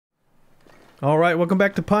Alright, welcome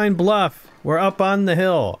back to Pine Bluff. We're up on the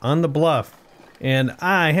hill, on the bluff. And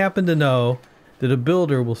I happen to know that a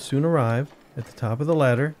builder will soon arrive at the top of the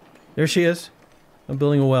ladder. There she is. I'm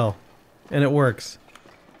building a well. And it works.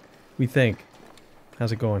 We think.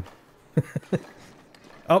 How's it going?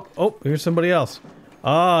 Oh, here's somebody else.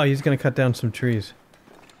 Oh, he's gonna cut down some trees.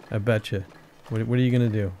 I betcha. What are you gonna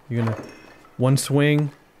do? You're gonna... One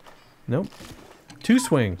swing? Nope. 2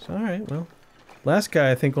 swings. Alright, well. Last guy,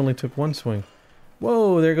 I think, only took 1 swing.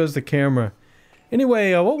 Whoa, there goes the camera.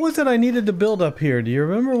 Anyway, what was it I needed to build up here? Do you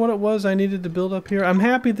remember what it was I needed to build up here? I'm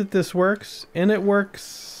happy that this works, and it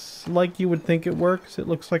works like you would think it works. It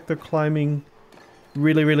looks like they're climbing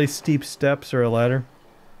really, really steep steps or a ladder.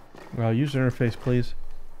 Well, user interface, please.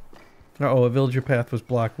 Uh-oh, a villager path was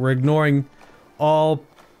blocked. We're ignoring all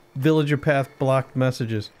villager path blocked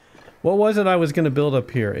messages. What was it I was going to build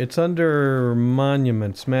up here? It's under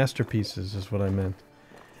monuments, masterpieces is what I meant.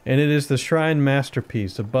 And it is the shrine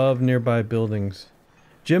masterpiece above nearby buildings.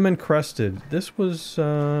 Gem encrusted. This was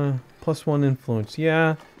 +1 influence.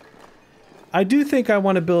 Yeah. I do think I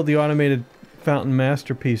want to build the automated fountain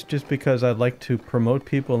masterpiece just because I'd like to promote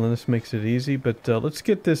people and this makes it easy. But let's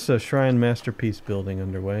get this shrine masterpiece building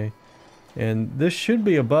underway. And this should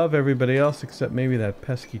be above everybody else except maybe that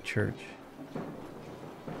pesky church.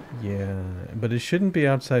 Yeah, but it shouldn't be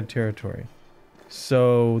outside territory.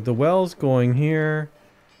 So the well's going here.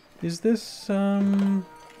 Is this,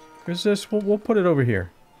 is this, we'll put it over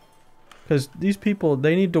here. Because these people,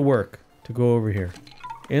 they need to work to go over here.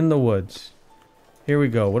 In the woods. Here we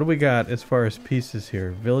go. What do we got as far as pieces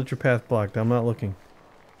here? Villager path blocked. I'm not looking.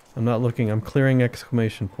 I'm not looking. I'm clearing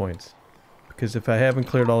exclamation points. Because if I haven't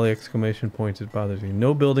cleared all the exclamation points, it bothers me.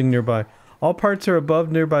 No building nearby. All parts are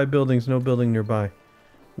above nearby buildings. No building nearby.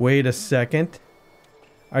 Wait a second.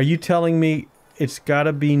 Are you telling me it's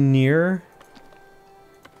gotta be near?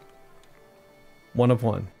 1 of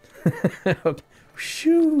 1.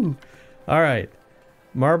 Shoo! Alright.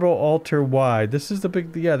 Marble altar wide. This is the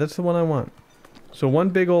big... Yeah, that's the one I want. So 1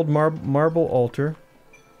 big old marble altar.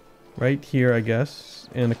 Right here, I guess.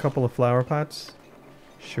 And a couple of flower pots.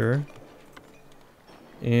 Sure.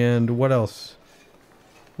 And what else?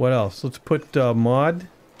 What else? Let's put mod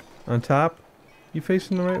on top. You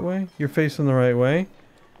facing the right way? You're facing the right way.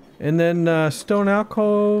 And then stone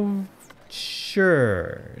alcove.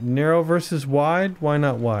 Sure. Narrow versus wide? Why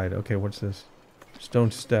not wide? Okay, what's this?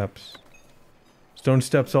 Stone steps. Stone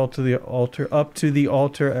steps all to the altar. Up to the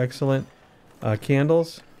altar. Excellent.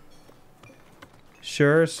 Candles.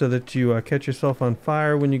 Sure, so that you catch yourself on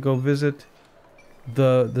fire when you go visit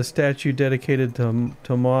the statue dedicated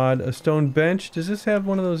to mod. A stone bench. Does this have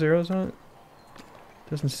one of those arrows on it?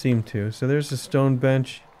 Doesn't seem to. So there's a stone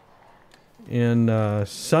bench. And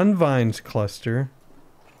sunvines cluster.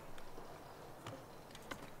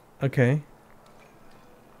 Okay.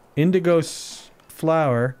 Indigo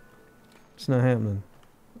flower. It's not happening.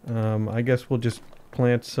 I guess we'll just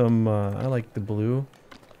plant some, I like the blue.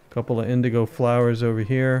 A couple of indigo flowers over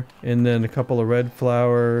here. And then a couple of red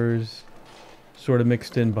flowers sort of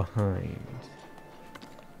mixed in behind.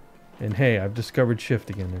 And hey, I've discovered shift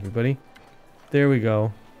again, everybody. There we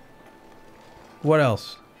go. What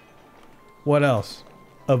else? What else?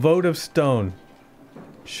 A vote of stone.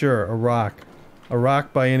 Sure, a rock. A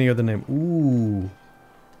rock by any other name. Ooh.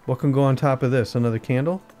 What can go on top of this? Another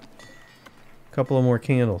candle? A couple of more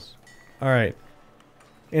candles. Alright.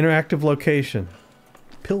 Interactive location.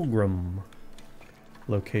 Pilgrim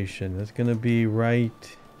location. That's gonna be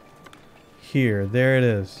right here. There it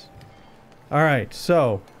is. Alright,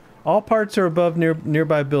 so all parts are above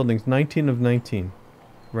nearby buildings. 19 of 19.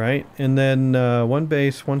 Right? And then 1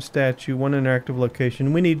 base, 1 statue, 1 interactive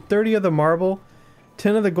location. We need 30 of the marble,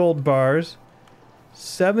 10 of the gold bars,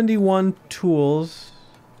 71 tools.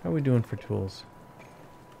 How are we doing for tools?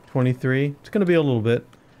 23. It's going to be a little bit.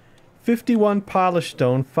 51 polished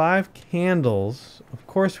stone, 5 candles. Of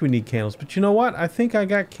course we need candles. But you know what? I think I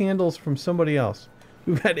got candles from somebody else.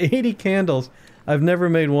 We've got 80 candles. I've never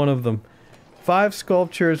made one of them. 5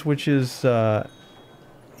 sculptures, which is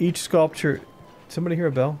each sculpture... Somebody hear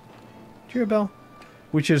a bell? Did you hear a bell?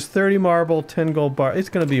 Which is 30 marble, 10 gold bar. It's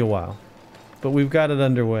going to be a while. But we've got it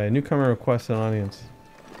underway. Newcomer requests an audience.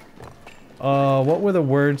 What were the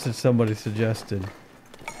words that somebody suggested?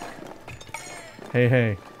 Hey,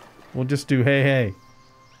 hey. We'll just do hey, hey.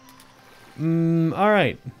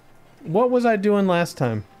 Alright. What was I doing last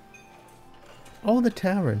time? Oh, the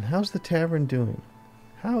tavern. How's the tavern doing?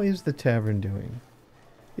 How is the tavern doing?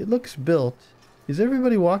 It looks built. Is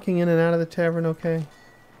everybody walking in and out of the tavern okay?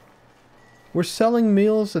 We're selling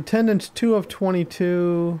meals. Attendance 2 of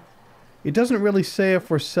 22. It doesn't really say if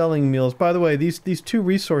we're selling meals. By the way, these two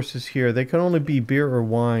resources here, they can only be beer or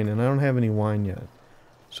wine, and I don't have any wine yet.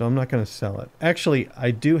 So I'm not going to sell it. Actually,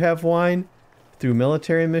 I do have wine through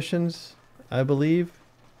military missions, I believe.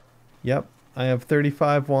 Yep, I have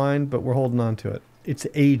 35 wine, but we're holding on to it. It's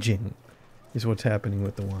aging is what's happening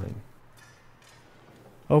with the wine.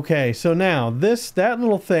 Okay, so now that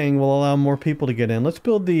little thing will allow more people to get in. Let's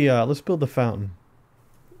build the fountain.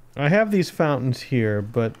 I have these fountains here,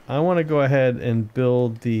 but I want to go ahead and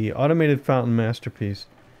build the automated fountain masterpiece.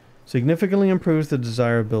 Significantly improves the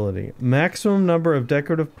desirability. Maximum number of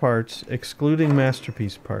decorative parts, excluding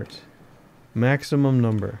masterpiece parts. Maximum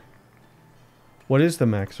number. What is the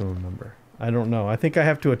maximum number? I don't know. I think I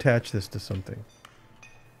have to attach this to something.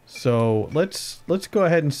 So let's go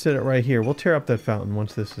ahead and sit it right here. We'll tear up that fountain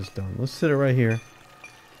once this is done. Let's sit it right here.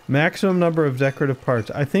 Maximum number of decorative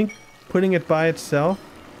parts. I think putting it by itself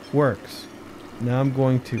works. Now I'm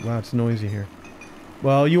going to... Wow, it's noisy here.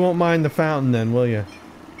 Well, you won't mind the fountain then, will you?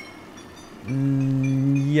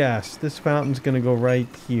 Yes, this fountain's going to go right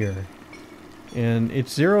here. And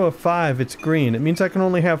it's 0 of 5. It's green. It means I can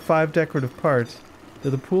only have 5 decorative parts.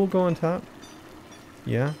 Did the pool go on top?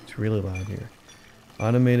 Yeah, it's really loud here.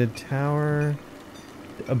 Automated tower.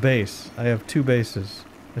 A base. I have 2 bases.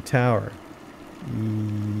 A tower.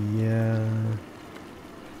 Yeah.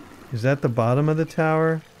 Is that the bottom of the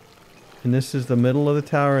tower? And this is the middle of the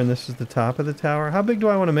tower, and this is the top of the tower? How big do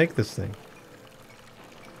I want to make this thing?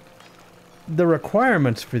 The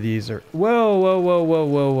requirements for these are... Whoa, whoa, whoa, whoa,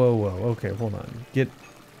 whoa, whoa, whoa. Okay, hold on. Get...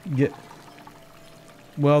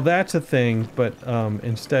 Well, that's a thing, but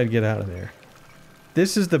instead get out of there.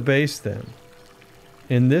 This is the base then.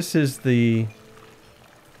 And this is the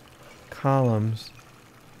columns.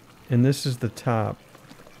 And this is the top.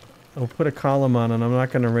 I'll put a column on and I'm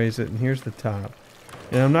not going to raise it. And here's the top.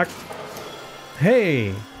 And I'm not...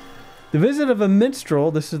 Hey! The visit of a minstrel,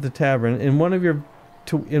 this is the tavern, in one of your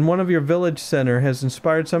village center has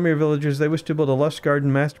inspired some of your villagers. They wish to build a lush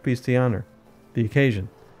garden masterpiece to honor the occasion.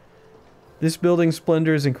 This building's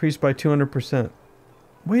splendor is increased by 200%.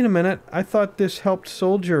 Wait a minute. I thought this helped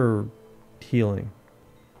soldier healing.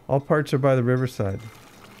 All parts are by the riverside.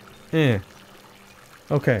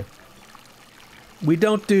 Okay. We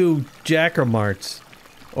don't do jackermarts,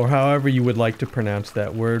 or however you would like to pronounce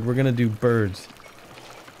that word. We're gonna do birds.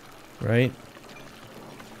 Right?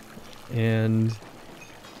 And...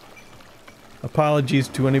 apologies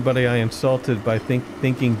to anybody I insulted by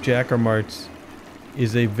thinking jackermarts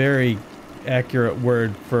is a very accurate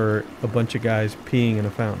word for a bunch of guys peeing in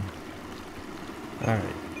a fountain. Alright.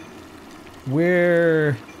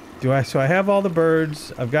 Where do I... So I have all the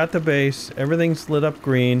birds. I've got the base. Everything's lit up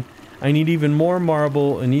green. I need even more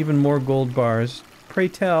marble and even more gold bars. Pray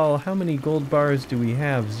tell, how many gold bars do we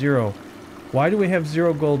have? 0. Why do we have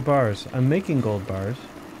 0 gold bars? I'm making gold bars.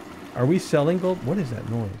 Are we selling gold? What is that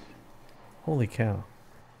noise? Holy cow.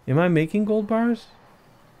 Am I making gold bars?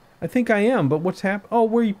 I think I am, but what's happening? Oh,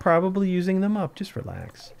 we're probably using them up. Just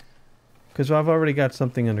relax. Because I've already got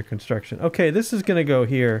something under construction. Okay, this is going to go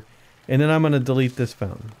here, and then I'm going to delete this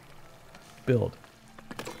fountain. Build.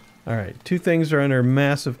 Alright, 2 things are under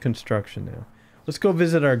massive construction now. Let's go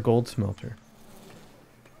visit our gold smelter.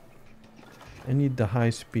 I need the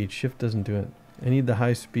high speed. Shift doesn't do it. I need the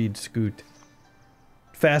high speed scoot.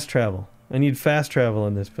 Fast travel. I need fast travel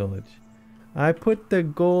in this village. I put the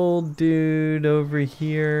gold dude over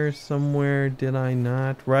here somewhere, did I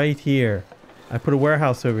not? Right here. I put a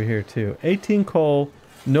warehouse over here too. 18 coal,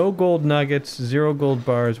 no gold nuggets, 0 gold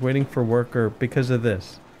bars, waiting for worker because of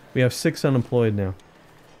this. We have 6 unemployed now.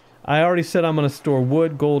 I already said I'm going to store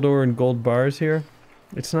wood, gold ore, and gold bars here.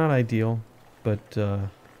 It's not ideal, but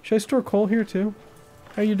should I store coal here too?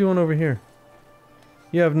 How are you doing over here?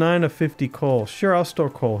 You have 9 of 50 coal. Sure, I'll store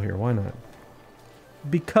coal here. Why not?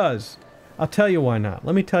 Because... I'll tell you why not.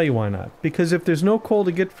 Let me tell you why not. Because if there's no coal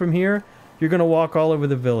to get from here, you're going to walk all over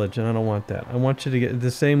the village, and I don't want that. I want you to get the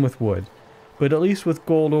same with wood. But at least with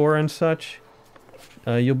gold ore and such,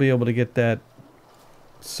 you'll be able to get that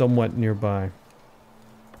somewhat nearby.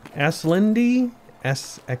 Aslindi,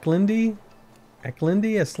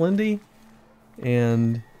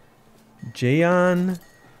 and Jayon,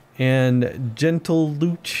 and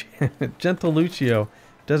Gentiluccio.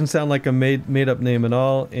 Doesn't sound like a made-up name at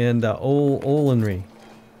all. And Olenry.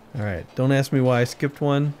 Alright, don't ask me why I skipped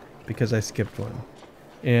one, because I skipped one.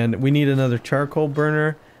 And we need another charcoal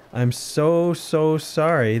burner. I'm so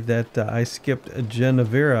sorry that I skipped a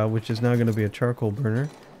Genevera, which is now going to be a charcoal burner.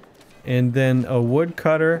 And then a wood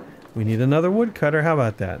cutter. We need another wood cutter. How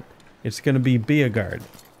about that? It's going to be Beagard.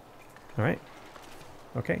 Alright.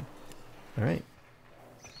 Okay. Alright.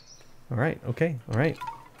 Alright, okay, alright.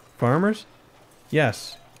 Farmers?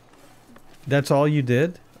 Yes. That's all you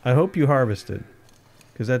did? I hope you harvested.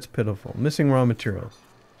 Because that's pitiful. Missing raw materials.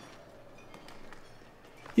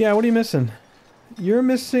 Yeah, what are you missing? You're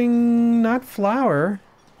missing not flour.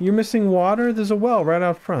 You're missing water. There's a well right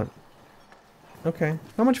out front. Okay.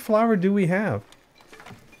 How much flour do we have?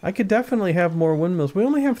 I could definitely have more windmills. We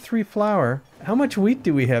only have 3 flour. How much wheat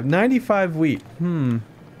do we have? 95 wheat. And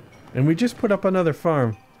we just put up another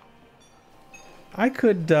farm. I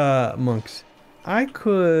could, monks. I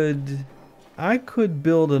could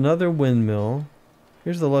build another windmill.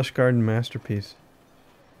 Here's the Lush Garden masterpiece.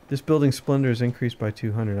 This building splendor is increased by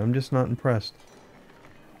 200. I'm just not impressed.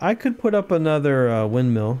 I could put up another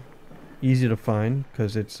windmill. Easy to find,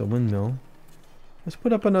 because it's a windmill. Let's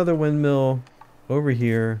put up another windmill over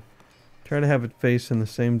here. Try to have it face in the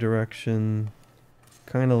same direction.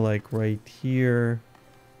 Kind of like right here.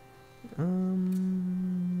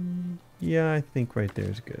 Yeah, I think right there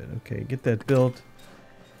is good. Okay, get that built.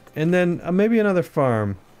 And then maybe another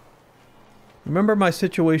farm. Remember my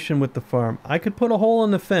situation with the farm. I could put a hole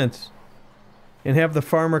in the fence and have the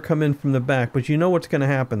farmer come in from the back, but you know what's going to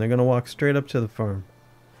happen. They're going to walk straight up to the farm.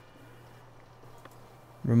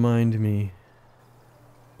 Remind me.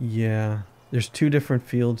 Yeah, there's 2 different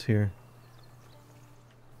fields here.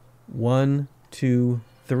 1, 2,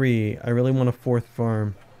 3. I really want a 4th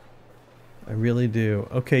farm. I really do.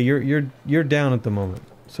 Okay, you're down at the moment.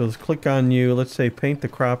 So let's click on you. Let's say paint the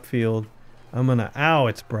crop field. I'm gonna... Ow,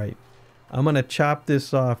 it's bright. I'm gonna chop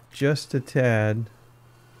this off just a tad.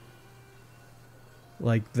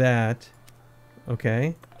 Like that.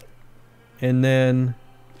 Okay. And then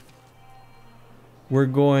we're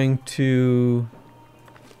going to...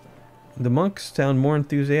 The monks sound more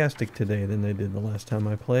enthusiastic today than they did the last time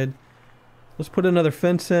I played. Let's put another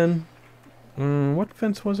fence in. What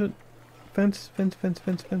fence was it? Fence,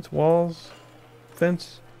 walls,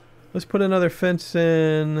 fence. Let's put another fence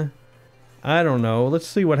in. I don't know. Let's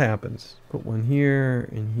see what happens. Put one here,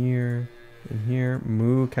 in here, in here.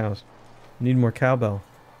 Moo cows. Need more cowbell.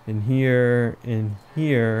 In here, in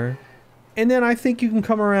here. And then I think you can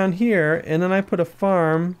come around here, and then I put a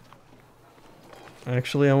farm.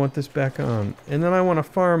 Actually, I want this back on. And then I want a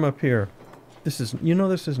farm up here. This isn't, you know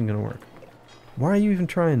this isn't going to work. Why are you even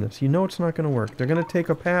trying this? You know it's not going to work. They're going to take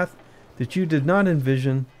a path that you did not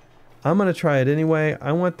envision. I'm going to try it anyway.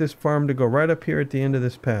 I want this farm to go right up here at the end of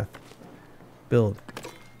this path. Build.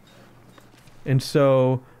 And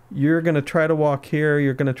so you're going to try to walk here.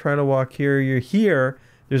 You're going to try to walk here. You're here.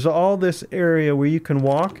 There's all this area where you can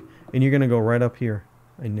walk, and you're going to go right up here.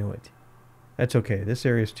 I knew it. That's okay. This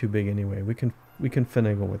area is too big anyway. We can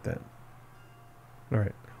finagle with that. All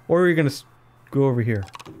right. Or you're going to go over here.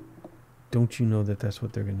 Don't you know that that's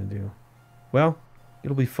what they're going to do? Well,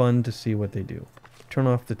 it'll be fun to see what they do. Turn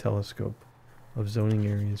off the telescope of zoning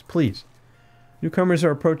areas, please. Newcomers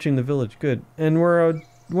are approaching the village. Good. And we're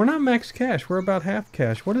not max cash. We're about half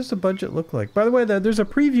cash. What does the budget look like? By the way, there's a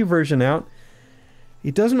preview version out.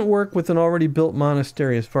 It doesn't work with an already built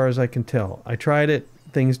monastery as far as I can tell. I tried it.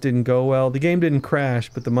 Things didn't go well. The game didn't crash,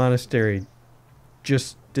 but the monastery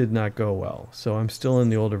just did not go well. So I'm still in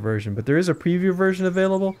the older version. But there is a preview version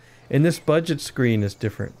available. And this budget screen is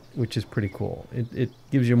different, which is pretty cool. It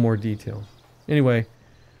gives you more detail. Anyway,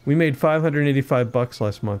 we made $585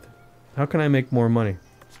 last month. How can I make more money?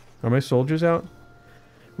 Are my soldiers out?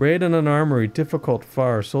 Raid on an armory, difficult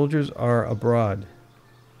far. Soldiers are abroad.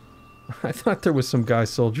 I thought there was some guy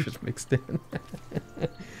soldiers mixed in.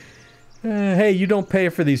 Hey, you don't pay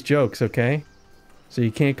for these jokes, okay? So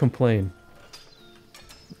you can't complain.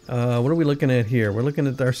 What are we looking at here? We're looking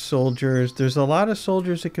at our soldiers. There's a lot of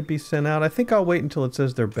soldiers that could be sent out. I think I'll wait until it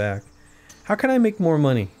says they're back. How can I make more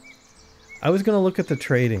money? I was going to look at the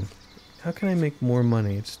trading. How can I make more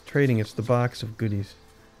money? It's trading. It's the box of goodies.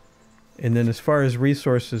 And then as far as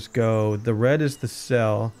resources go, the red is the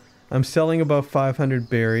sell. I'm selling about 500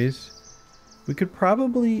 berries. We could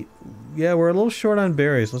probably... Yeah, we're a little short on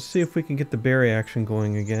berries. Let's see if we can get the berry action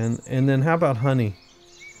going again. And then how about honey?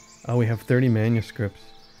 Oh, we have 30 manuscripts.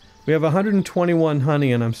 We have 121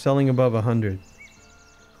 honey, and I'm selling above 100.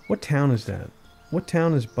 What town is that? What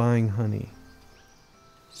town is buying honey?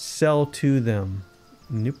 Sell to them.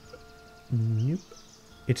 Nope. Nope.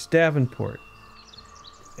 It's Davenport.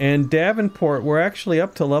 And Davenport, we're actually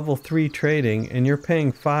up to level 3 trading, and you're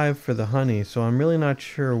paying 5 for the honey, so I'm really not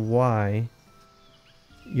sure why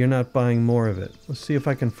you're not buying more of it. Let's see if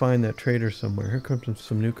I can find that trader somewhere. Here comes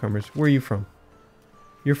some newcomers. Where are you from?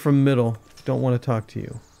 You're from Middle. Don't want to talk to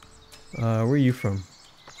you. Where are you from?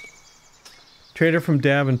 Trader from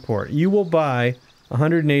Davenport. You will buy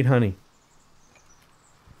 108 honey.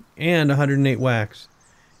 And 108 wax.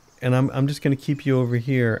 and I'm just going to keep you over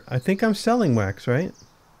here. I think I'm selling wax, right?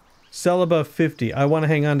 Sell above 50. I want to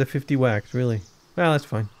hang on to 50 wax, really. Well, that's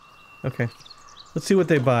fine. Okay. Let's see what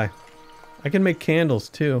they buy. I can make candles,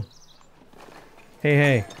 too. Hey,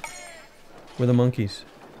 hey. We're the monkeys.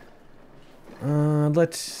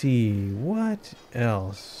 Let's see. What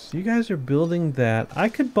else? You guys are building that. I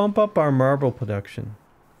could bump up our marble production.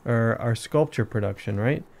 Or our sculpture production,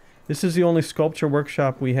 right? This is the only sculpture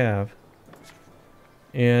workshop we have.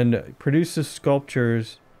 And produces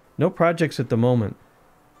sculptures. No projects at the moment.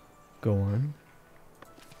 Go on.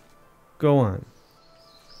 Go on.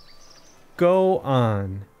 Go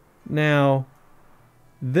on. Now,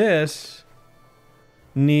 this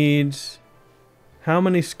needs how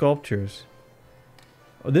many sculptures?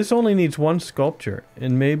 This only needs one sculpture,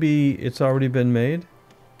 and maybe it's already been made?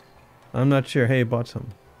 I'm not sure. Hey, bought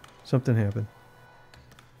something. Something happened.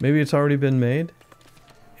 Maybe it's already been made?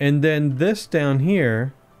 And then this down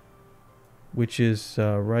here, which is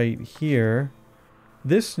right here,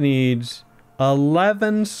 this needs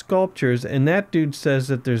 11 sculptures, and that dude says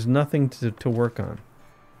that there's nothing to work on.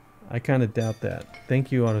 I kind of doubt that.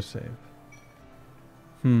 Thank you, autosave.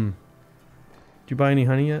 Did you buy any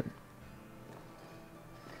honey yet?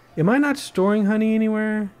 Am I not storing honey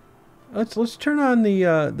anywhere? Let's turn on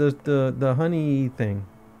the honey thing.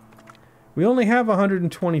 We only have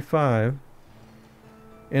 125,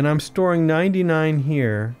 and I'm storing 99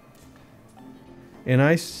 here. And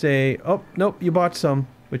I say, oh nope, you bought some,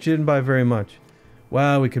 but you didn't buy very much.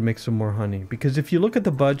 Wow, we could make some more honey, because if you look at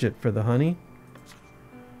the budget for the honey,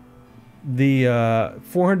 the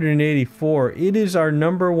 484, it is our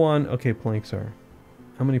 #1. Okay, planks are.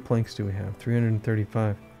 How many planks do we have?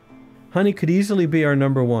 335. Honey could easily be our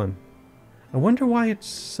 #1. I wonder why it's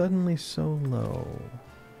suddenly so low.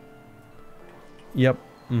 Yep.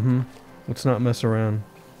 Let's not mess around.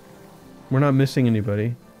 We're not missing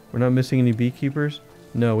anybody. We're not missing any beekeepers.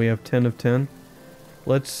 No, we have 10 of 10.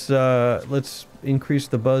 Let's increase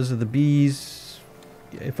the buzz of the bees.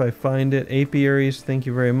 If I find it. Apiaries, thank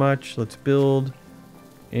you very much. Let's build.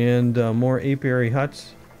 And more apiary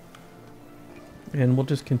huts. And we'll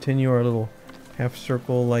just continue our little half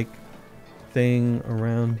circle like thing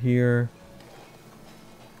around here.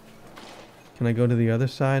 Can I go to the other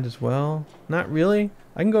side as well? Not really.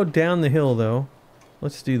 I can go down the hill though.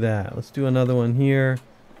 Let's do that. Let's do another one here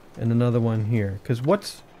and another one here. Because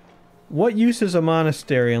what use is a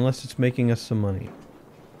monastery unless it's making us some money?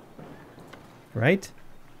 Right?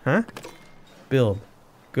 Huh? Build.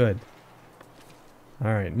 Good.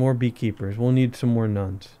 Alright, more beekeepers. We'll need some more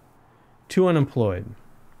nuns. 2 unemployed.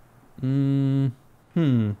 Who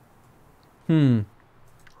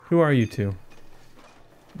are you two?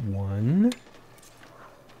 1,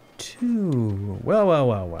 2.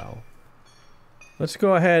 Well. Let's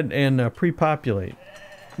go ahead and pre-populate.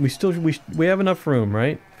 We have enough room,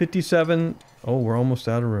 right? 57. Oh, we're almost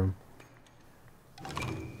out of room.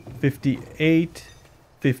 58.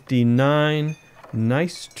 59.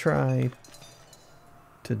 Nice try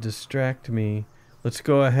to distract me. Let's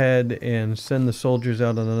go ahead and send the soldiers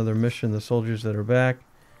out on another mission. The soldiers that are back.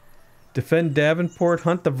 Defend Davenport.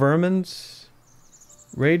 Hunt the vermins.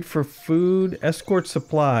 Raid for food. Escort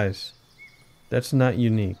supplies. That's not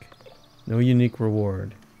unique. No unique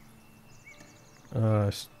reward.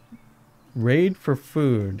 Raid for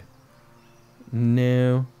food.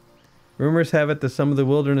 No. Rumors have it that some of the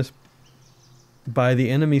wilderness by the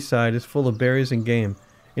enemy side is full of berries and game.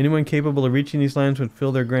 Anyone capable of reaching these lands would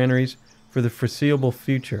fill their granaries for the foreseeable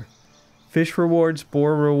future. Fish rewards,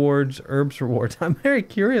 boar rewards, herbs rewards. I'm very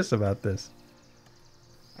curious about this.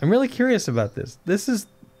 I'm really curious about this.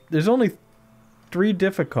 There's only 3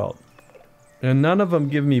 difficult. And none of them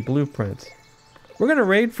give me blueprints. We're going to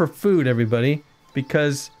raid for food, everybody.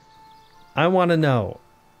 Because I want to know.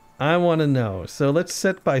 I want to know. So let's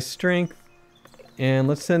set by strength. And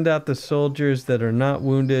let's send out the soldiers that are not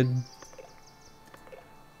wounded.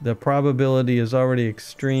 The probability is already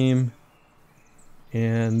extreme.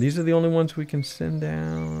 And these are the only ones we can send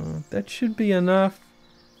out. That should be enough.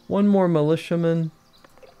 1 more militiaman.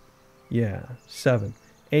 Yeah, 7.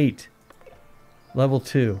 8. Level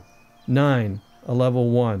 2. 9. A level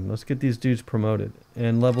 1. Let's get these dudes promoted.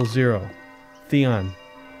 And level 0. Theon.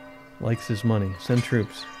 Likes his money. Send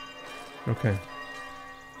troops. Okay.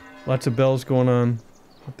 Lots of bells going on.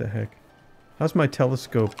 What the heck? How's my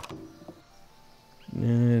telescope?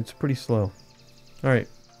 It's pretty slow. Alright.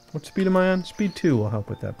 What speed am I on? Speed 2 will help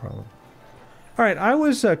with that problem. Alright, I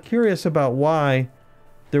was curious about why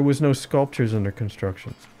there was no sculptures under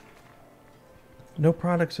construction. No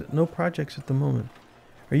projects at the moment.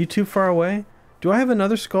 Are you too far away? Do I have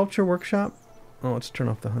another sculpture workshop? Oh, let's turn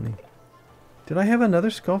off the honey. Did I have another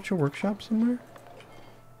sculpture workshop somewhere?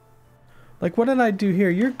 Like, what did I do here?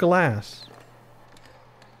 You're glass.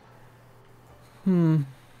 I'm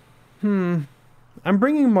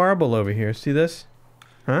bringing marble over here. See this?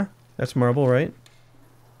 Huh? That's marble, right?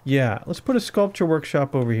 Yeah, let's put a sculpture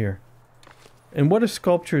workshop over here. And what do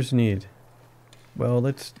sculptures need? Well,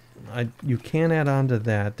 you can add on to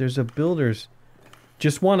that. There's a builder's,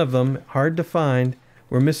 just one of them, hard to find.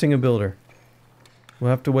 We're missing a builder. We'll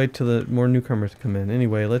have to wait till the more newcomers come in.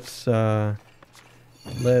 Anyway, let's ta-da,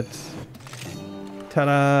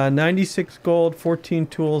 96 gold, 14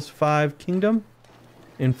 tools, 5 kingdom,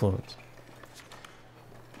 influence.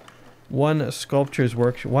 1 sculptor's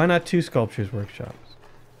workshop. Why not 2 sculptures workshops?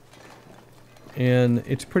 And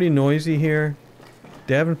it's pretty noisy here.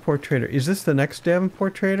 Davenport Trader. Is this the next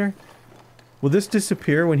Davenport Trader? Will this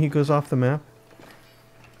disappear when he goes off the map?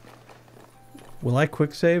 Will I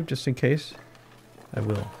quick save just in case? I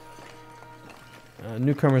will.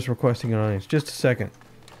 Newcomers requesting an audience. Just a second.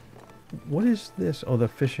 What is this? Oh, the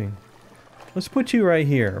fishing. Let's put you right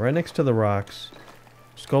here, right next to the rocks.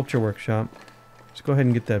 Sculpture workshop. Let's go ahead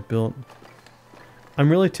and get that built. I'm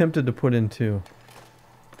really tempted to put in 2.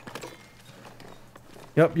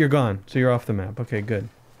 Yep, you're gone. So you're off the map. Okay, good.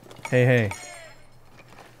 Hey, hey.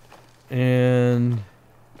 And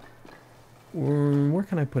where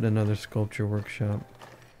can I put another sculpture workshop?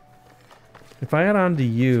 If I add on to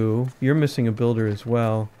you, you're missing a builder as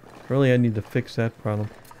well. Really, I need to fix that problem.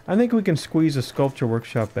 I think we can squeeze a sculpture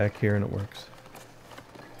workshop back here and it works.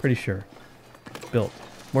 Pretty sure. Built.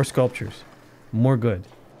 More sculptures. More good.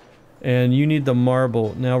 And you need the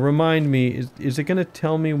marble. Now remind me, is it going to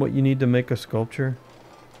tell me what you need to make a sculpture?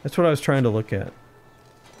 That's what I was trying to look at.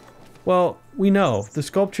 Well, we know. The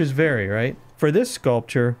sculptures vary, right? For this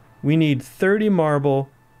sculpture, we need 30 marble,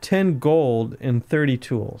 10 gold, and 30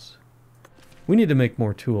 tools. We need to make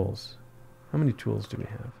more tools. How many tools do we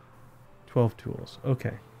have? 12 tools.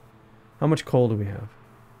 Okay. How much coal do we have?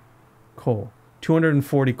 Coal.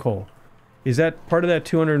 240 coal. Is that part of that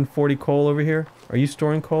 240 coal over here? Are you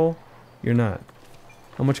storing coal? You're not.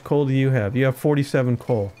 How much coal do you have? You have 47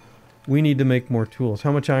 coal. We need to make more tools.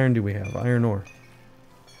 How much iron do we have? Iron ore.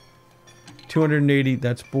 280,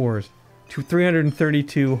 that's boars.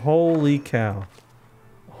 332, holy cow.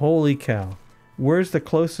 Holy cow. Where's the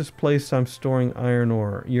closest place I'm storing iron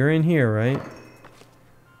ore? You're in here, right?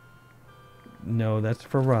 No, that's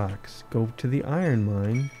for rocks. Go to the iron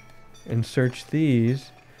mine and search these.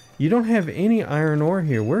 You don't have any iron ore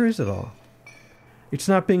here. Where is it all? It's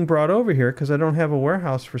not being brought over here because I don't have a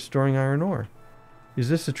warehouse for storing iron ore. Is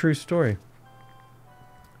this a true story?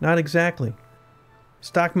 Not exactly.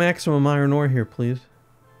 Stock maximum iron ore here, please.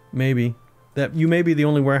 Maybe. You may be the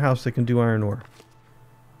only warehouse that can do iron ore.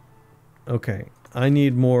 Okay. I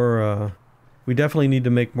need more, we definitely need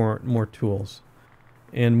to make more tools.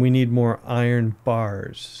 And we need more iron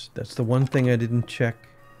bars. That's the one thing I didn't check,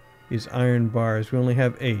 is iron bars. We only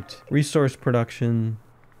have 8. Resource production.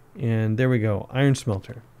 And there we go. Iron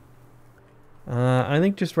smelter. I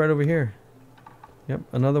think just right over here. Yep,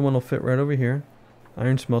 another one will fit right over here.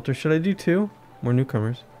 Iron smelter. Should I do 2? More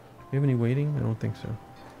newcomers. Do we have any waiting? I don't think so.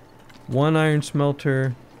 1 iron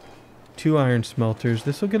smelter. 2 iron smelters.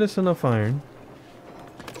 This will get us enough iron.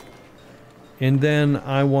 And then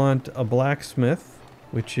I want a blacksmith,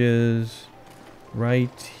 which is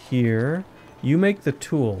right here. You make the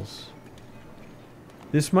tools.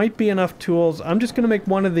 This might be enough tools. I'm just going to make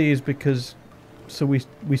one of these because so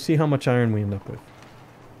we see how much iron we end up with.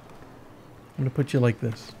 I'm going to put you like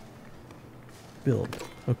this. Build.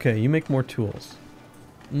 Okay, you make more tools.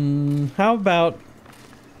 How about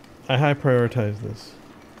I high prioritize this?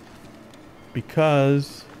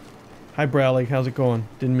 Because... Hi Bradley, how's it going?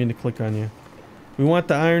 Didn't mean to click on you. We want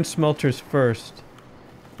the iron smelters first.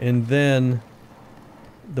 And then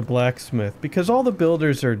the blacksmith. Because all the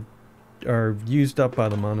builders are used up by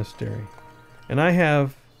the monastery. And I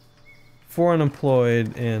have 4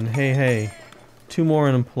 unemployed and hey, 2 more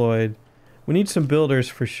unemployed. We need some builders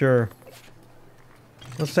for sure.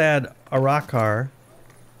 Let's add Arakar.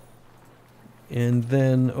 And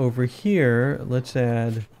then over here, let's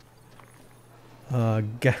add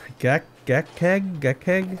Gakeg?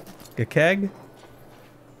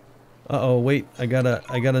 Uh-oh, wait, I got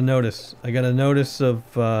a notice. I got a notice of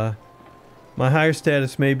my higher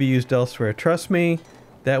status may be used elsewhere. Trust me,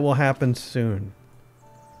 that will happen soon.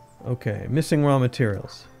 Okay, missing raw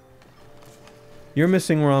materials. You're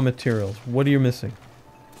missing raw materials. What are you missing?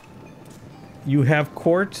 You have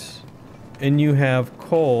quartz and you have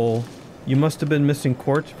coal. You must have been missing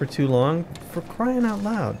quartz for too long. For crying out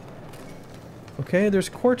loud. Okay, there's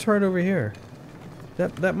quartz right over here.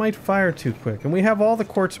 That might fire too quick. And we have all the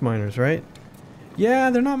quartz miners, right? Yeah,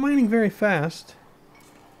 they're not mining very fast.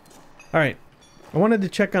 Alright. I wanted to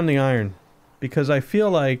check on the iron. Because I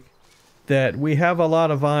feel like that we have a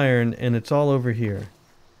lot of iron and it's all over here.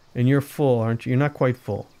 And you're full, aren't you? You're not quite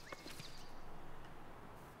full.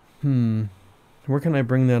 Where can I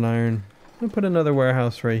bring that iron? I'm gonna put another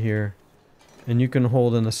warehouse right here. And you can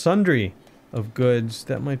hold in a sundry of goods.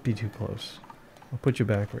 That might be too close. I'll put you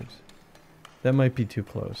backwards. That might be too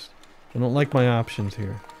close. I don't like my options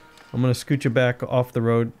here. I'm gonna scoot you back off the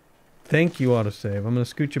road. Thank you, autosave. I'm gonna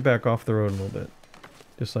scoot you back off the road a little bit.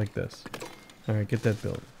 Just like this. Alright, get that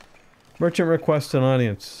built. Merchant request an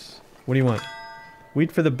audience. What do you want?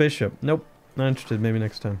 Wheat for the bishop. Nope. Not interested. Maybe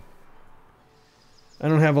next time. I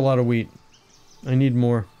don't have a lot of wheat. I need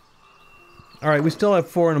more. Alright, we still have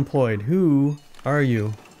 4 unemployed. Who are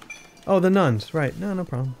you? Oh, the nuns. Right. No, no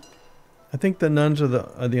problem. I think the nuns are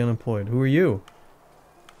the unemployed. Who are you?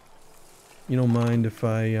 You don't mind if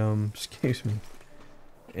I, excuse me.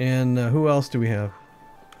 And, who else do we have?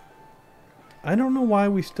 I don't know why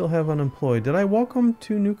we still have unemployed. Did I welcome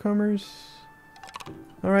 2 newcomers?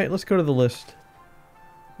 Alright, let's go to the list.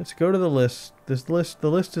 Let's go to the list. The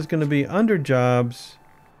list is going to be under jobs.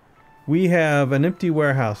 We have an empty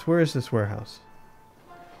warehouse. Where is this warehouse?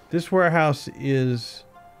 This warehouse is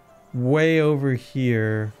way over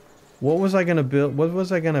here. What was I going to build? What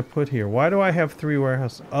was I going to put here? Why do I have 3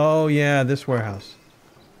 warehouses? Oh, yeah, this warehouse.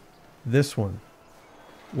 This one.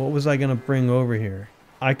 What was I going to bring over here?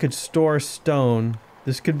 I could store stone.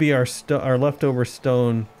 This could be our leftover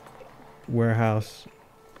stone warehouse.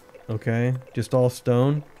 Okay, just all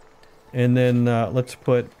stone. And then let's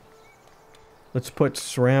put whatever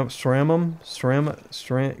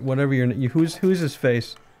who's his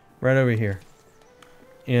face right over here.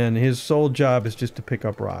 And his sole job is just to pick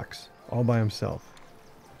up rocks all by himself.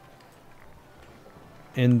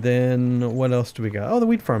 And then what else do we got? Oh, the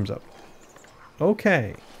wheat farm's up.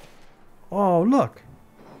 Okay. Oh, look.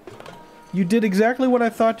 You did exactly what I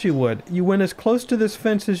thought you would. You went as close to this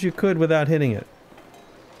fence as you could without hitting it.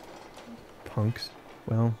 Punks.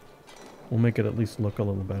 Well, we'll make it at least look a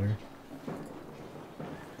little better.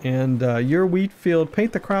 And your wheat field,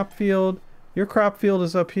 paint the crop field. Your crop field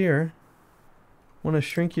is up here. Want to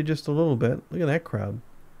shrink you just a little bit. Look at that crowd.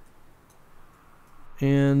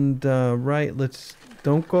 And right,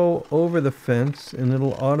 don't go over the fence and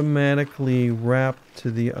it'll automatically wrap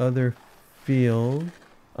to the other field.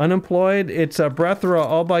 Unemployed, it's a Brethra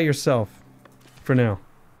all by yourself for now.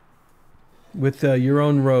 With your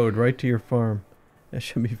own road right to your farm. That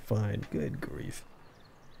should be fine. Good grief.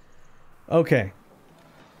 Okay.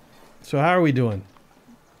 So how are we doing?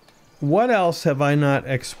 What else have I not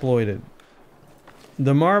exploited?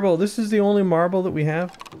 The marble. This is the only marble that we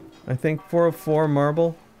have. I think 4 of 4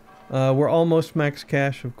 marble. We're almost max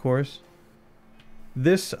cash, of course.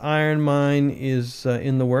 This iron mine is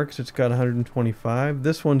in the works. It's got 125.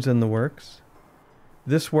 This one's in the works.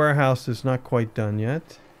 This warehouse is not quite done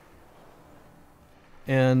yet.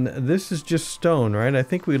 And this is just stone, right? I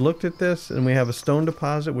think we looked at this and we have a stone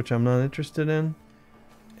deposit, which I'm not interested in.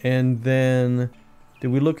 And then, did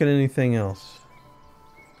we look at anything else?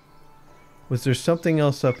 Was there something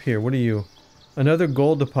else up here? What are you? Another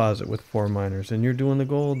gold deposit with 4 miners. And you're doing the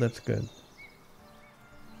gold? That's good.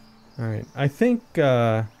 Alright. I think,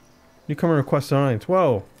 newcomer request an audience.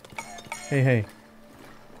 Whoa! Hey, hey.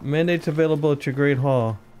 Mandates available at your Great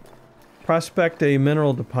Hall. Prospect a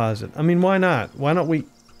mineral deposit. I mean, why not? Why don't we...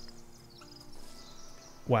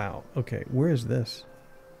 Wow. Okay, where is this?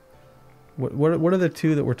 What are the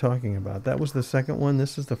 2 that we're talking about? That was the second one.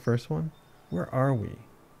 This is the first one. Where are we?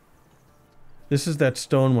 This is that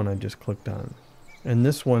stone one I just clicked on. And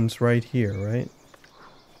this one's right here, right?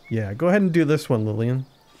 Yeah, go ahead and do this one, Lillian.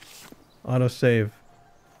 Autosave.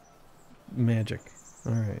 Magic.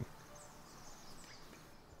 Alright.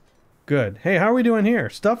 Good. Hey, how are we doing here?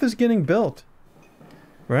 Stuff is getting built.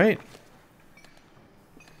 Right?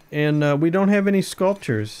 And we don't have any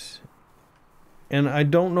sculptures. And I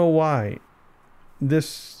don't know why.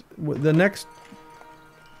 The next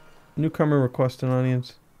newcomer request an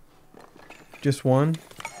audience. Just one?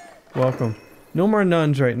 Welcome. No more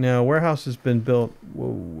nuns right now. Warehouse has been built.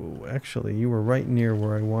 Whoa, actually, you were right near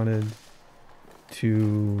where I wanted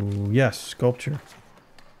to... Yes, sculpture.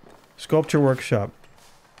 Sculpture workshop.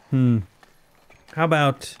 How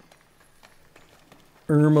about...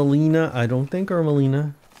 Ermelina? I don't think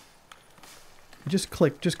Ermelina. Just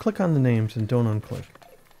click on the names and don't unclick.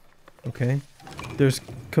 Okay? There's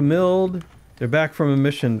Camille. They're back from a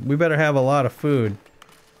mission. We better have a lot of food.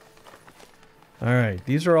 Alright,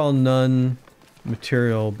 these are all nun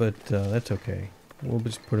material, but that's okay. We'll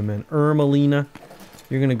just put them in. Ermelina.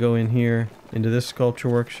 You're gonna go in here into this sculpture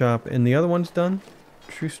workshop, and the other one's done.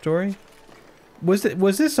 True story. Was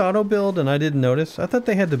this auto build and I didn't notice? I thought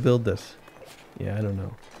they had to build this. Yeah, I don't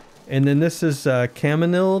know. And then this is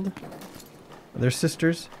Caminilde. They're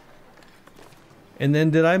sisters. And then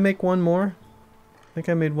did I make one more? I think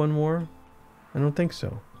I made one more. I don't think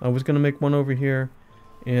so. I was gonna make one over here,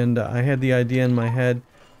 and I had the idea in my head,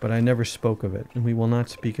 but I never spoke of it, and we will not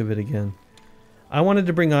speak of it again. I wanted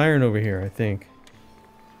to bring iron over here, I think.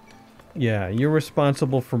 Yeah, you're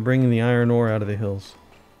responsible for bringing the iron ore out of the hills.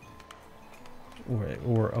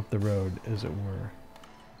 Or up the road, as it were.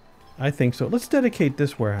 I think so. Let's dedicate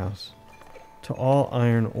this warehouse to all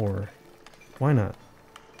iron ore. Why not?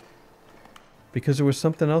 Because there was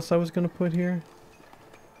something else I was going to put here?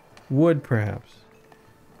 Wood, perhaps.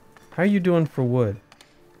 How are you doing for wood?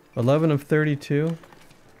 11 of 32?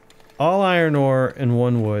 All iron ore and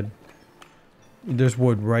 1 wood. There's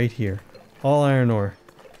wood right here. All iron ore.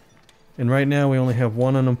 And right now we only have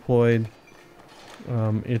 1 unemployed.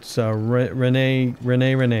 It's Renee.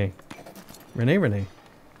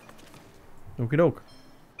 Okie doke.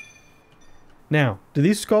 Now, do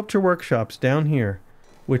these sculpture workshops down here,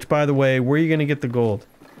 which by the way, where are you going to get the gold?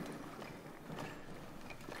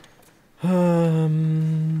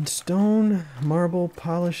 Stone, marble,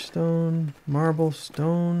 polished stone, marble,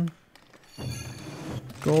 stone,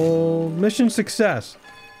 gold. Mission success.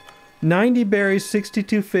 90 berries,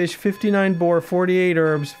 62 fish, 59 boar, 48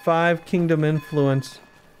 herbs, 5 kingdom influence,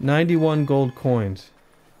 91 gold coins.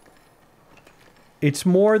 It's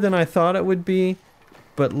more than I thought it would be,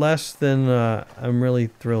 but less than I'm really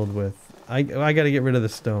thrilled with. I gotta get rid of the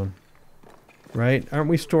stone. Right? Aren't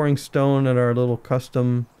we storing stone at our little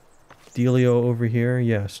custom dealio over here?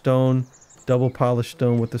 Yeah, stone, double polished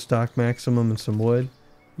stone with the stock maximum and some wood.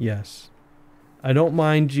 Yes. I don't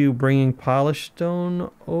mind you bringing polished stone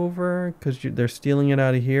over, because they're stealing it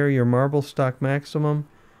out of here. Your marble stock maximum.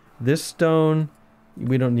 This stone,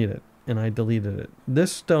 we don't need it, and I deleted it.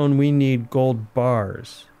 This stone, we need gold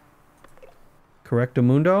bars.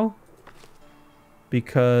 Correctamundo?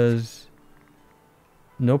 Because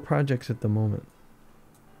no projects at the moment.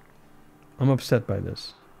 I'm upset by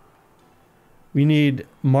this. We need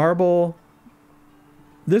marble.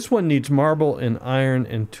 This one needs marble and iron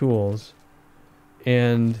and tools.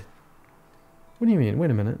 And what do you mean?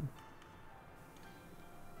 Wait a minute.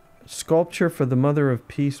 Sculpture for the Mother of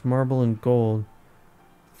Peace, marble and gold.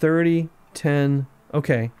 30, 10.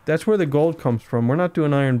 Okay, that's where the gold comes from. We're not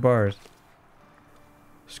doing iron bars.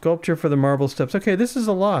 Sculpture for the marble steps. Okay, this is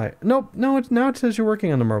a lie. Nope, no, now it says you're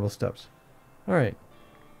working on the marble steps. Alright.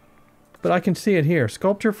 But I can see it here.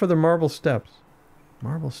 Sculpture for the marble steps.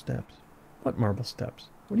 Marble steps? What marble steps?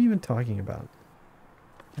 What are you even talking about?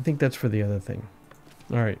 I think that's for the other thing.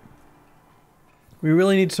 Alright. We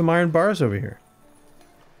really need some iron bars over here.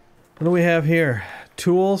 What do we have here?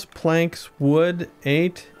 Tools, planks, wood,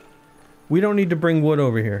 8. We don't need to bring wood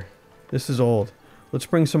over here. This is old. Let's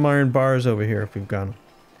bring some iron bars over here if we've got them.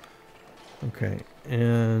 Okay,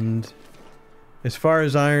 and as far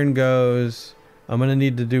as iron goes, I'm going to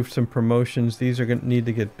need to do some promotions. These are going to need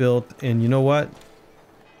to get built. And you know what?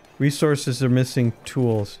 Resources are missing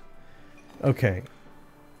tools. Okay.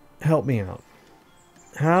 Help me out.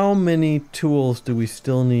 How many tools do we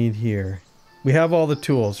still need here? We have all the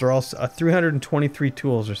tools. They're all 323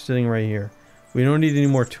 tools are sitting right here. We don't need any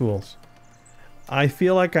more tools. I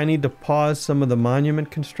feel like I need to pause some of the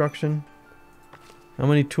monument construction. How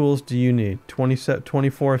many tools do you need?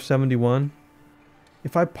 24 of 71?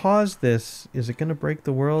 If I pause this, is it going to break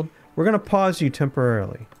the world? We're going to pause you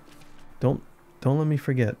temporarily. Don't let me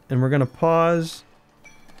forget. And we're going to pause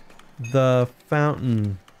the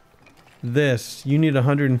fountain. This, you need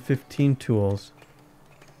 115 tools.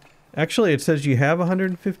 Actually, it says you have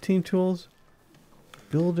 115 tools.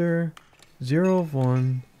 Builder, 0 of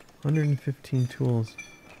 1, 115 tools.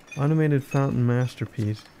 Automated fountain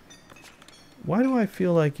masterpiece. Why do I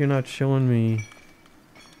feel like you're not showing me...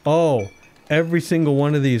 Oh, every single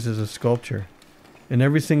one of these is a sculpture. And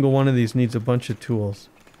every single one of these needs a bunch of tools.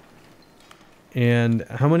 And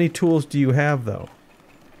how many tools do you have, though?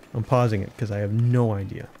 I'm pausing it because I have no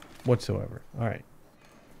idea whatsoever. Alright.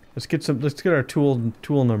 Let's get our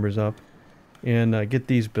tool numbers up and get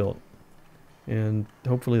these built. And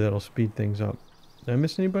hopefully that'll speed things up. Did I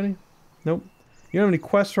miss anybody? Nope. You don't have any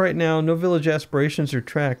quests right now. No village aspirations are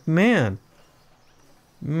tracked. Man,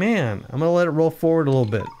 I'm going to let it roll forward a little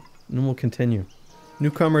bit. And then we'll continue.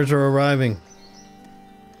 Newcomers are arriving.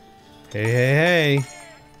 Hey.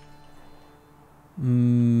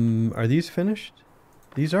 Are these finished?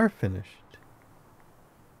 These are finished.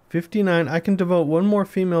 59. I can devote one more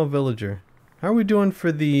female villager. How are we doing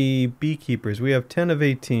for the beekeepers? We have 10 of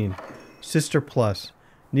 18. Sister plus.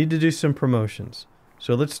 Need to do some promotions.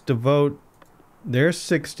 So let's devote... There's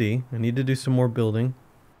 60. I need to do some more building.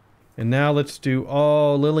 And now let's do...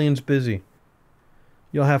 Oh, Lillian's busy.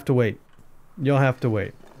 You'll have to wait. You'll have to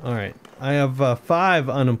wait. Alright. I have 5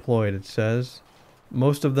 unemployed, it says.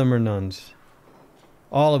 Most of them are nuns.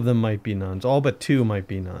 All of them might be nuns. All but 2 might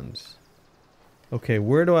be nuns. Okay,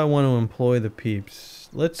 where do I want to employ the peeps?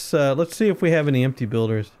 Let's see if we have any empty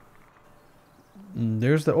builders.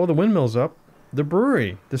 There's the... Oh, the windmill's up. The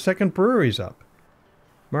brewery. The second brewery's up.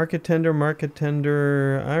 Market tender, market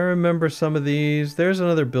tender. I remember some of these. There's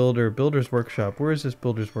another builder. Builder's workshop. Where is this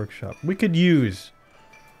builder's workshop? We could use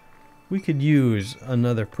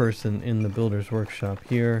another person in the builder's workshop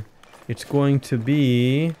here. It's going to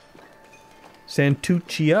be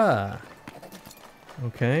Santuccia.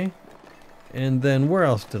 Okay. And then where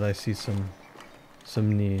else did I see some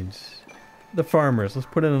needs? The farmers. Let's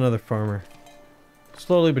put in another farmer.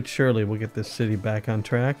 Slowly but surely we'll get this city back on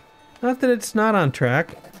track. Not that it's not on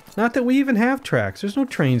track. Not that we even have tracks. There's no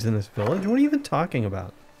trains in this village. What are you even talking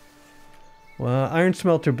about? Well, iron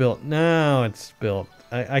smelter built. Now it's built.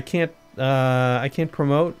 I can't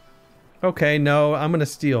promote. Okay, no, I'm gonna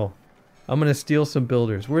steal. I'm gonna steal some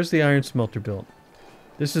builders. Where's the iron smelter built?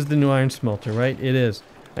 This is the new iron smelter, right? It is.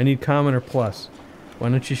 I need common or plus. Why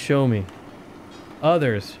don't you show me?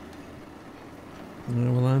 Others.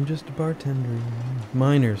 Well, I'm just a bartender.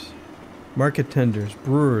 Miners. Market tenders.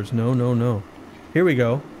 Brewers. No, no, no. Here we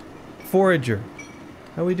go. Forager.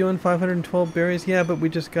 How are we doing? 512 berries? Yeah, but we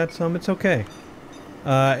just got some. It's okay.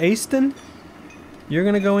 Aston? You're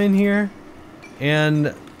gonna go in here.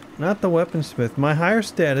 And not the weaponsmith. My higher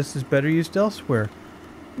status is better used elsewhere.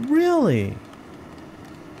 Really?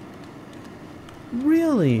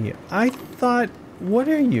 Really? I thought... What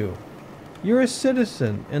are you? You're a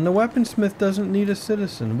citizen, and the weaponsmith doesn't need a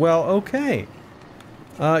citizen. Well, okay.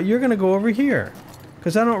 You're gonna go over here.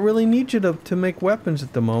 Because I don't really need you to make weapons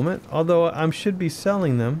at the moment. Although I should be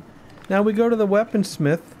selling them. Now we go to the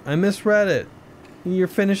weaponsmith. I misread it. You're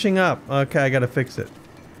finishing up. Okay, I gotta fix it.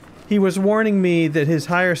 He was warning me that his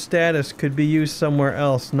higher status could be used somewhere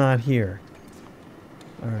else, not here.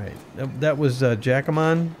 Alright. That was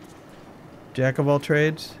Jackamon. Jack of all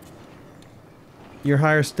trades. Your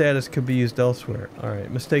higher status could be used elsewhere.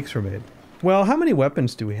 Alright, mistakes were made. Well, how many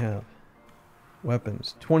weapons do we have?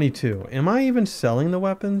 Weapons. 22. Am I even selling the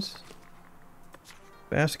weapons?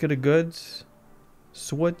 Basket of goods.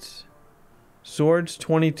 Swords. Swords,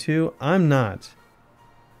 22. I'm not.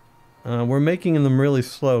 We're making them really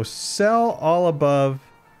slow. Sell all above.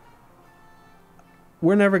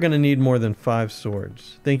 We're never going to need more than 5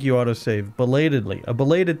 swords. Thank you, autosave. Belatedly. A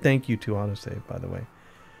belated thank you to autosave, by the way.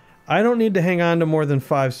 I don't need to hang on to more than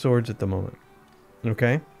 5 swords at the moment.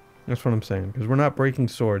 Okay? That's what I'm saying. Because we're not breaking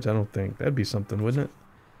swords, I don't think. That'd be something, wouldn't it?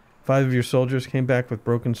 5 of your soldiers came back with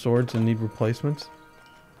broken swords and need replacements.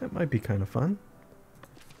 That might be kind of fun.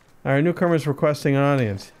 Alright, newcomers requesting an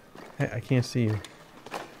audience. Hey, I can't see you.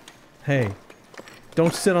 Hey.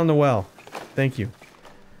 Don't sit on the well. Thank you.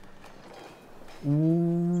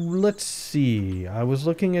 Let's see. I was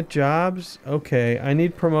looking at jobs. Okay, I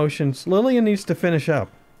need promotions. Lillian needs to finish up.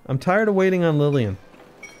 I'm tired of waiting on Lillian.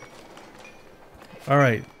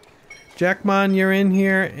 Alright. Jackmon, you're in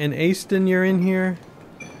here. And Aston, you're in here.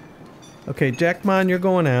 Okay, Jackmon, you're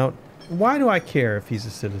going out. Why do I care if he's a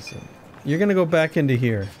citizen? You're gonna go back into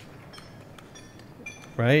here.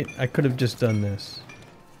 Right? I could have just done this.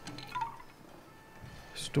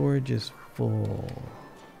 Storage is full.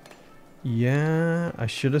 Yeah, I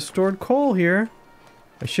should have stored coal here.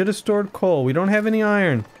 I should have stored coal. We don't have any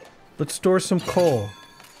iron. Let's store some coal.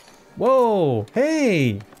 Whoa!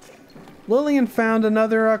 Hey! Lillian found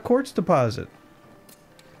another quartz deposit.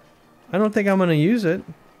 I don't think I'm going to use it.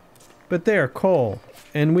 But there, coal.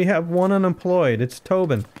 And we have 1 unemployed. It's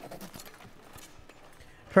Tobin.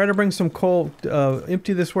 Try to bring some coal.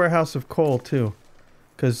 Empty this warehouse of coal, too.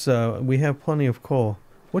 Because we have plenty of coal.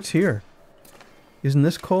 What's here? Isn't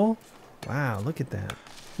this coal? Wow, look at that.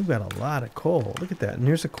 We've got a lot of coal. Look at that. And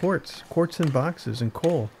here's a quartz. Quartz in boxes and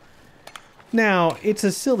coal. Now, it's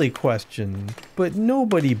a silly question, but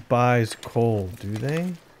nobody buys coal, do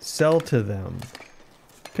they? Sell to them.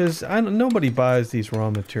 Because nobody buys these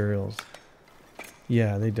raw materials.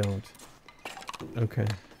 Yeah, they don't. Okay.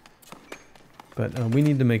 But we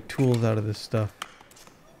need to make tools out of this stuff.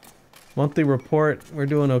 Monthly report, we're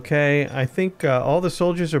doing okay. I think all the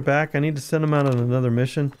soldiers are back. I need to send them out on another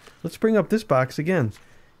mission. Let's bring up this box again.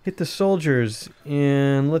 Hit the soldiers,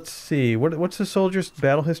 and let's see. What's the soldiers'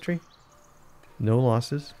 battle history? No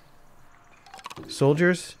losses.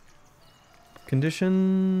 Soldiers.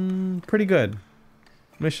 Condition... pretty good.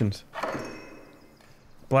 Missions.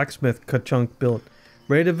 Blacksmith, Ka-chunk built.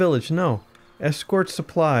 Raid a village, no. Escort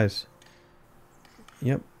supplies.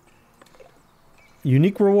 Yep.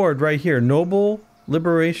 Unique reward right here. Noble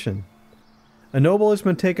liberation. A noble has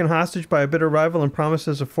been taken hostage by a bitter rival and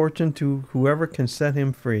promises a fortune to whoever can set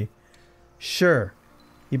him free. Sure.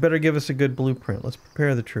 You better give us a good blueprint. Let's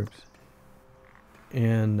prepare the troops.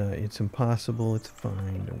 And it's impossible. It's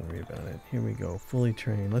fine. Don't worry about it. Here we go. Fully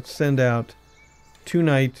trained. Let's send out 2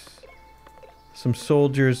 knights. Some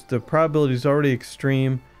soldiers. The probability is already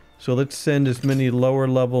extreme. So let's send as many lower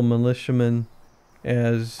level militiamen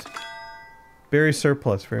as... very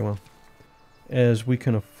surplus. Very well. As we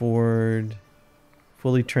can afford.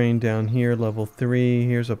 Fully trained down here. Level 3.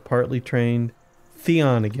 Here's a partly trained.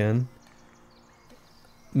 Theon again.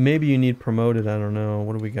 Maybe you need promoted. I don't know.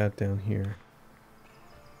 What do we got down here?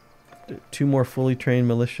 2 more fully trained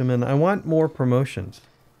militiamen. I want more promotions.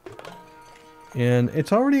 And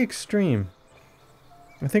it's already extreme.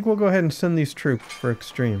 I think we'll go ahead and send these troops for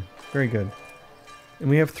extreme. Very good. And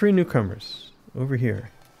we have 3 newcomers over here.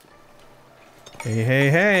 Hey, hey,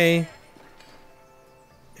 hey!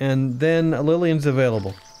 And then Lillian's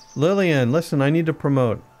available. Lillian, listen, I need to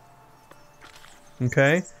promote.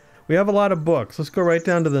 Okay? We have a lot of books. Let's go right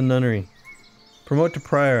down to the nunnery. Promote to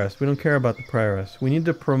prioress. We don't care about the prioress. We need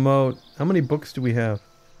to promote... how many books do we have?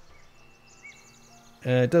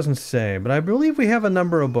 It doesn't say, but I believe we have a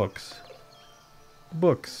number of books.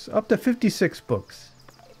 Books. Up to 56 books.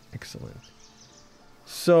 Excellent.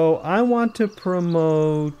 So, I want to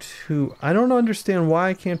promote... who... I don't understand why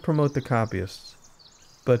I can't promote the copyists.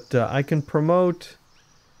 But I can promote...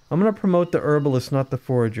 I'm going to promote the herbalists, not the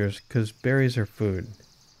foragers, because berries are food.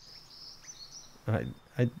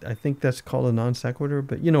 I think that's called a non sequitur,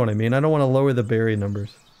 but you know what I mean. I don't want to lower the berry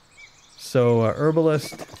numbers. So,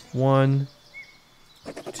 herbalist, 1,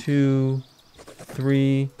 2,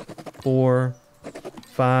 3, 4,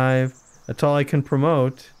 5. That's all I can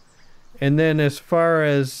promote. And then as far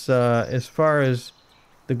as the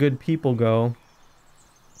good people go,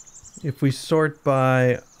 if we sort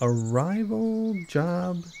by arrival,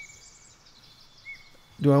 job...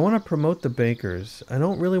 do I want to promote the bakers? I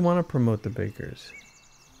don't really want to promote the bakers.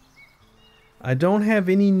 I don't have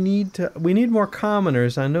any need to... we need more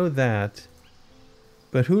commoners, I know that.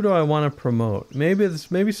 But who do I want to promote?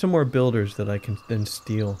 Maybe some more builders that I can then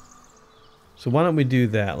steal. So why don't we do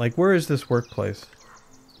that? Like, where is this workplace?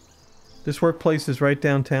 This workplace is right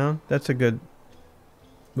downtown? That's a good...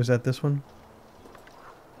 was that this one?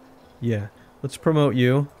 Yeah. Let's promote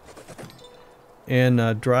you.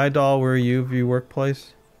 And Dry Doll, where are you? View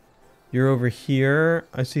workplace. You're over here.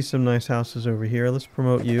 I see some nice houses over here. Let's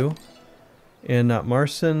promote you. And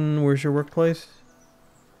Marcin, where's your workplace?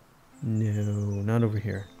 No, not over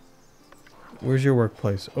here. Where's your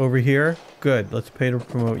workplace? Over here? Good. Let's pay to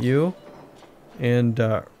promote you. And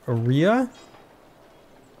Aria?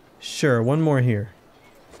 Sure, one more here.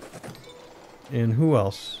 And who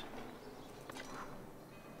else?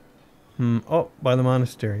 Oh, by the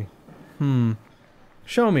monastery.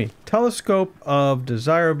 Show me. Telescope of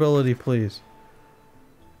desirability, please.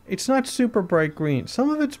 It's not super bright green.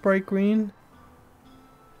 Some of it's bright green.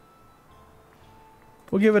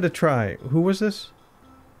 We'll give it a try. Who was this?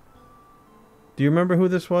 Do you remember who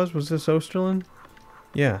this was? Was this Osterland?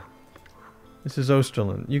 Yeah. This is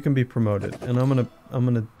Osterland. You can be promoted. And I'm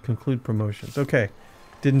gonna conclude promotions. Okay.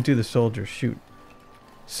 Didn't do the soldiers. Shoot.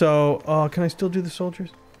 So, can I still do the soldiers?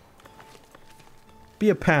 Be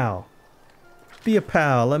a pal. Be a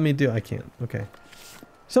pal. Let me do... I can't. Okay.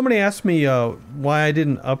 Somebody asked me why I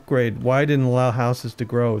didn't upgrade, why I didn't allow houses to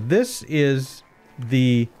grow. This is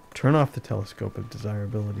the... turn off the telescope of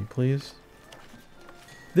desirability, please.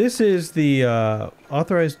 This is the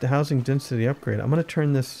authorized housing density upgrade. I'm going to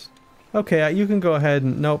turn this... okay, you can go ahead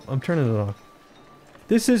and... nope, I'm turning it off.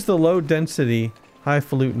 This is the low density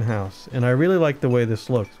highfalutin house. And I really like the way this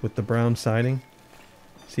looks with the brown siding.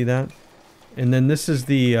 See that? And then this is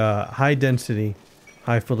the high density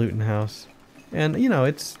highfalutin house. And, you know,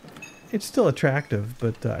 it's still attractive,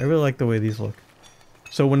 but I really like the way these look.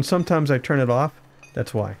 So when sometimes I turn it off,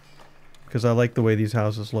 that's why. Because I like the way these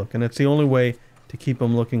houses look. And it's the only way to keep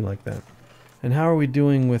them looking like that. And how are we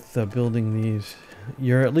doing with building these?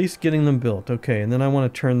 You're at least getting them built. Okay, and then I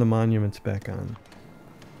want to turn the monuments back on.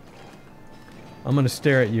 I'm going to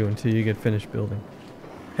stare at you until you get finished building.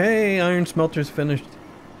 Hey, iron smelter's finished.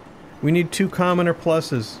 We need 2 commoner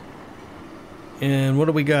pluses. And what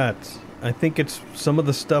do we got? I think it's some of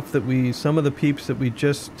the stuff that some of the peeps that we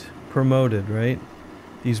just promoted, right?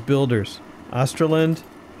 These builders. Osterland.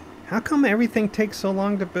 How come everything takes so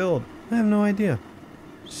long to build? I have no idea.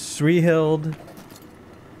 Srehild.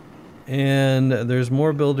 And there's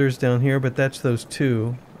more builders down here, but that's those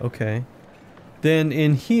two. Okay. Then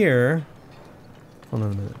in here... Hold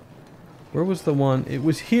on a minute. Where was the one? It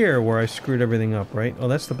was here where I screwed everything up, right? Oh,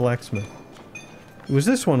 that's the blacksmith. It was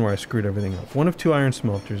this one where I screwed everything up. One of two iron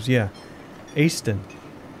smelters, yeah. Aston.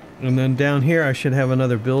 And then down here I should have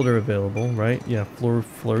another builder available, right? Yeah,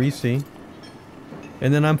 Florisi.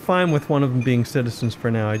 And then I'm fine with one of them being citizens for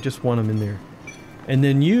now. I just want them in there. And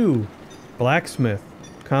then you, blacksmith,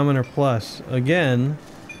 commoner plus. Again,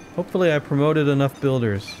 hopefully I promoted enough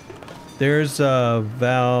builders. There's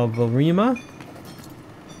Valvarima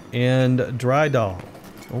and Drydal.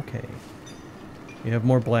 Okay. You have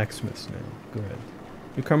more blacksmiths now. Good.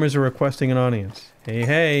 Newcomers are requesting an audience. Hey,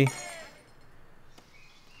 hey.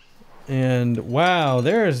 And wow,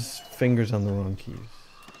 there's fingers on the wrong keys.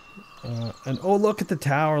 And oh, look at the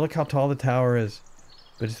tower. Look how tall the tower is.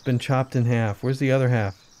 But it's been chopped in half. Where's the other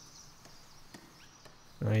half?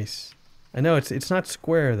 Nice. I know it's not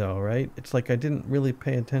square though, right? It's like I didn't really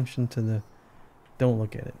pay attention to the... Don't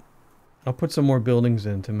look at it. I'll put some more buildings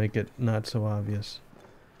in to make it not so obvious.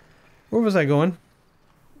 Where was I going?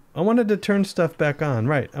 I wanted to turn stuff back on.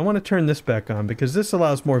 Right, I want to turn this back on because this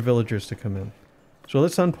allows more villagers to come in. So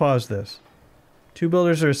let's unpause this. 2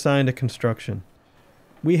 builders are assigned to construction.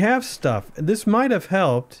 We have stuff. This might have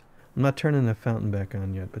helped. I'm not turning the fountain back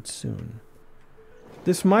on yet, but soon.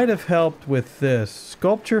 This might have helped with this.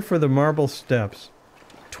 Sculpture for the marble steps.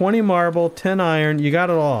 20 marble, 10 iron. You got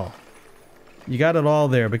it all. You got it all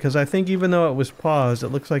there because I think even though it was paused, it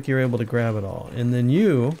looks like you're able to grab it all. And then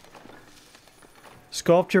you...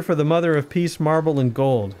 Sculpture for the Mother of Peace, marble and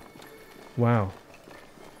gold. Wow.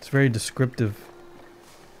 It's very descriptive.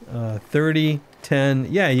 30, 10.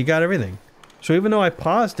 Yeah, you got everything. So even though I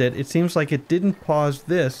paused it, it seems like it didn't pause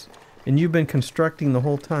this, and you've been constructing the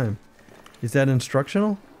whole time. Is that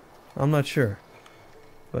instructional? I'm not sure.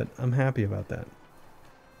 But I'm happy about that.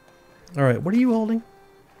 Alright, what are you holding?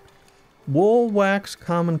 Wool, wax,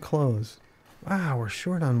 common clothes. Wow, we're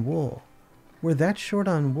short on wool. We're that short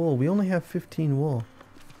on wool. We only have 15 wool.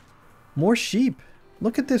 More sheep.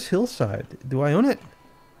 Look at this hillside. Do I own it?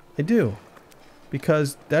 I do.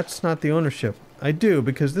 Because that's not the ownership. I do,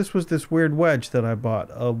 because this was this weird wedge that I bought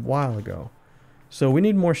a while ago. So we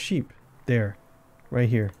need more sheep. There. Right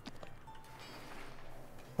here.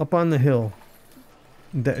 Up on the hill.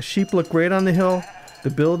 The sheep look great on the hill. The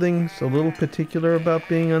building's a little particular about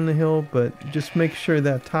being on the hill, but just make sure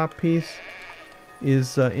that top piece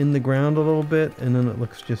is in the ground a little bit, and then it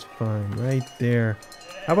looks just fine. Right there.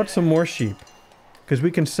 How about some more sheep? Because we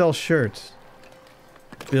can sell shirts.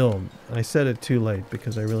 Build. I said it too late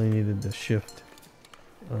because I really needed to shift.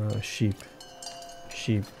 Sheep.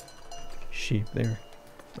 Sheep. Sheep. There.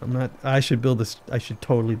 I'm not... I should build this... I should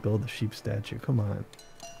totally build a sheep statue. Come on.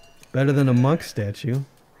 Better than a monk statue.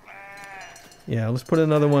 Yeah, let's put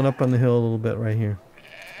another one up on the hill a little bit right here.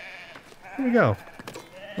 Here we go.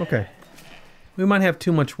 Okay. We might have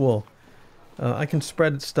too much wool. I can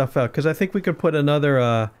spread stuff out because I think we could put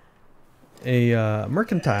another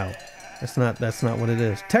mercantile. That's not what it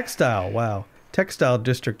is. Textile. Wow. Textile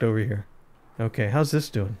district over here. Okay, how's this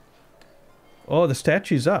doing? Oh, the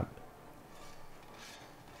statue's up.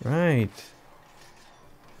 Right.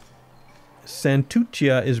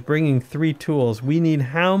 Santuccia is bringing 3 tools. We need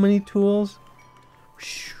how many tools?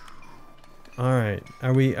 Alright.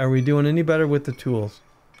 Are we doing any better with the tools?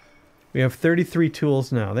 We have 33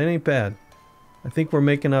 tools now. That ain't bad. I think we're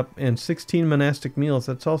making up... And 16 monastic meals.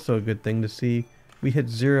 That's also a good thing to see. We hit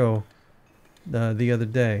 0 the other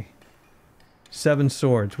day. 7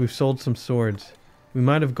 swords. We've sold some swords. We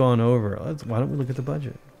might have gone over. Why don't we look at the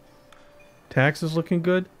budget? Taxes looking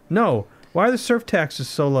good? No! Why are the serf taxes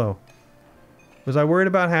so low? Was I worried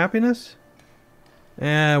about happiness?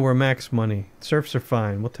 We're max money. Serfs are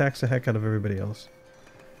fine. We'll tax the heck out of everybody else.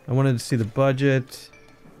 I wanted to see the budget.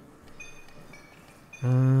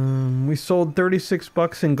 We sold 36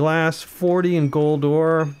 bucks in glass, 40 in gold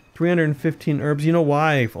ore, 315 herbs. You know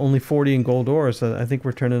why only 40 in gold ore? So I think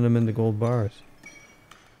we're turning them into gold bars.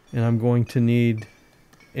 And I'm going to need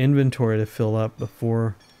inventory to fill up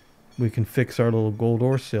before we can fix our little gold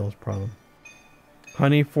ore sales problem.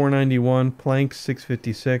 Honey, 491. Planks,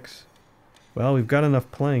 656. Well, we've got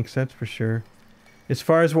enough planks, that's for sure. As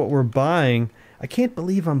far as what we're buying, I can't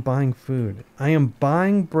believe I'm buying food. I am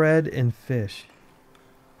buying bread and fish.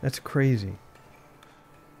 That's crazy.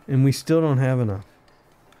 And we still don't have enough.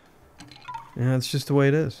 Yeah, it's just the way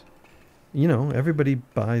it is. You know, everybody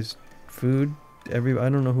buys food. I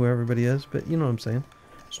don't know who everybody is, but you know what I'm saying.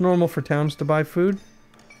 It's normal for towns to buy food.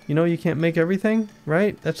 You know, you can't make everything,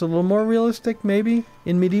 right? That's a little more realistic, maybe,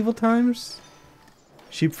 in medieval times.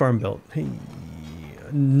 Sheep farm built. Hey,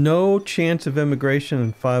 no chance of immigration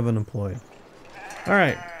and 5 unemployed.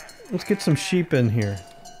 Alright, let's get some sheep in here.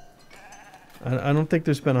 I don't think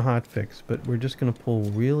there's been a hot fix, but we're just going to pull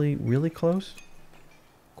really, really close.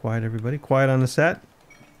 Quiet, everybody. Quiet on the set.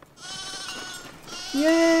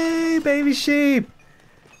 Yay, baby sheep!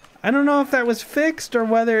 I don't know if that was fixed or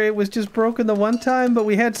whether it was just broken the one time, but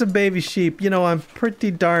we had some baby sheep. You know, I'm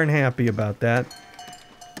pretty darn happy about that.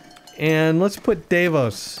 And let's put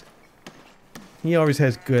Davos. He always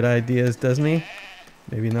has good ideas, doesn't he?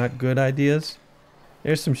 Maybe not good ideas.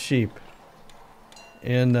 There's some sheep.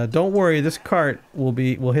 And don't worry, this cart will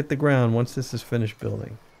hit the ground once this is finished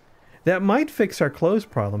building. That might fix our clothes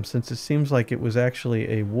problem, since it seems like it was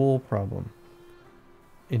actually a wool problem.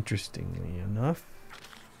 Interestingly enough.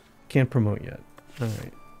 Can't promote yet.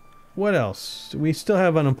 Alright. What else? We still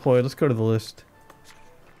have unemployed. Let's go to the list.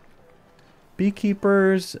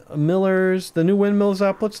 Beekeepers, millers, the new windmill's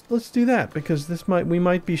up. Let's do that, because we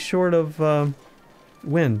might be short of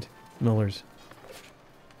wind millers.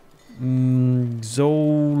 Zolanodo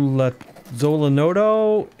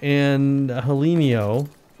and Helenio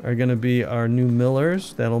are going to be our new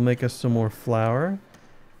millers. That'll make us some more flour.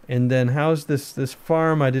 And then how's this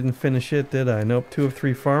farm? I didn't finish it, did I? Nope, 2 of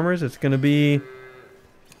 3 farmers. It's going to be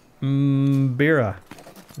Bira.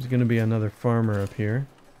 There's going to be another farmer up here.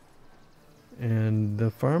 And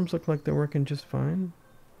the farms look like they're working just fine.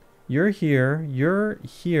 You're here. You're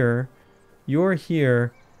here. You're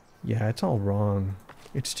here. Yeah, it's all wrong.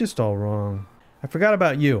 It's just all wrong. I forgot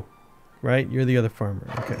about you. Right? You're the other farmer.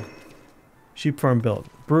 Okay. Sheep farm built.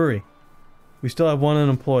 Brewery. We still have 1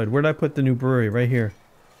 unemployed. Where'd I put the new brewery? Right here.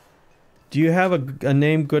 Do you have a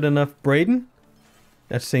name good enough? Braden?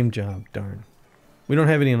 That same job. Darn. We don't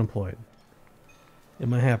have any unemployed.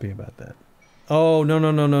 Am I happy about that? Oh, no,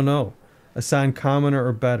 no, no, no, no. Assign commoner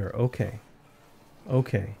or better. Okay.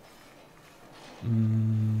 Okay. I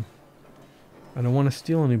don't want to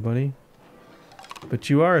steal anybody. But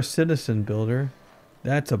you are a citizen builder.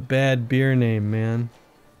 That's a bad beer name, man.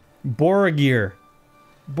 Boragir.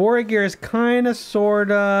 Boragir is kinda,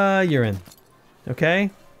 sorta urine.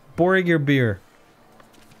 Okay? Boragir beer.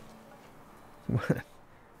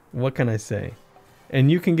 What can I say?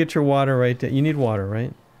 And you can get your water right there. You need water,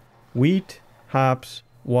 right? Wheat, hops,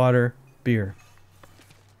 water, beer.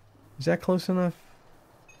 Is that close enough?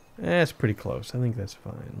 That's pretty close. I think that's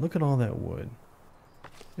fine. Look at all that wood.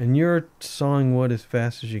 And you're sawing wood as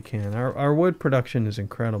fast as you can. Our wood production is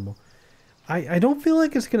incredible. I don't feel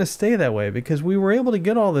like it's going to stay that way, because we were able to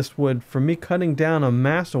get all this wood from me cutting down a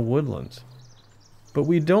mass of woodlands. But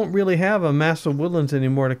we don't really have a mass of woodlands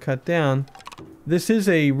anymore to cut down. This is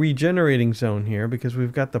a regenerating zone here, because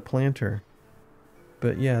we've got the planter.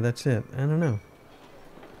 But yeah, that's it. I don't know.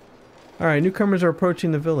 Alright, newcomers are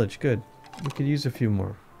approaching the village. Good. We could use a few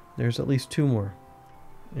more. There's at least 2 more.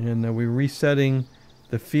 And we're resetting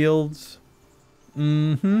the fields.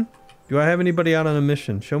 Do I have anybody out on a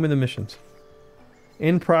mission? Show me the missions.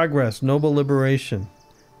 In progress, noble liberation.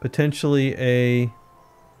 Potentially a...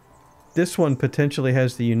 This one potentially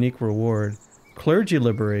has the unique reward. Clergy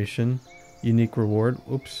liberation. Unique reward.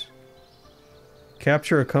 Oops.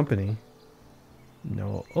 Capture a company.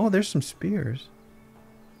 No. Oh, there's some spears.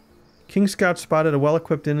 King Scout spotted a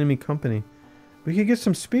well-equipped enemy company. We could get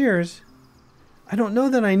some spears. I don't know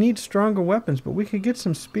that I need stronger weapons, but we could get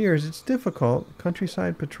some spears. It's difficult.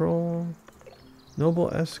 Countryside patrol.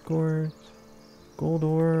 Noble escort. Gold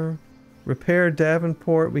ore. Repair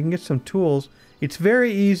Davenport. We can get some tools. It's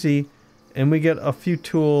very easy, and we get a few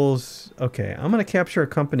tools. Okay, I'm going to capture a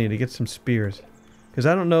company to get some spears, because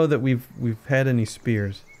I don't know that we've had any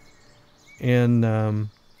spears. And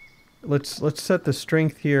let's set the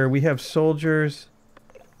strength here. We have soldiers.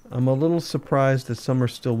 I'm a little surprised that some are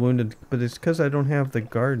still wounded, but it's because I don't have the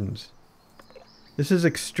gardens. This is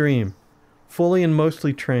extreme. Fully and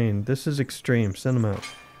mostly trained. This is extreme. Send them out.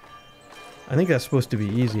 I think that's supposed to be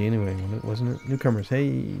easy anyway, wasn't it? Newcomers,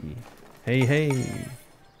 hey. Hey, hey.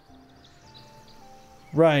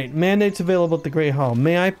 Right, mandates available at the Great Hall.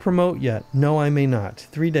 May I promote yet? No, I may not.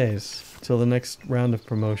 3 days till the next round of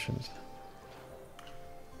promotions.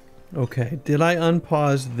 Okay, did I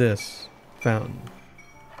unpause this fountain?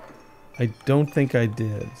 I don't think I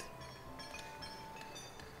did.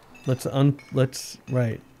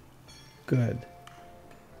 Right. Good.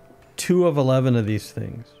 2 of 11 of these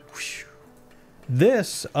things. Whew.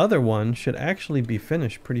 This other one should actually be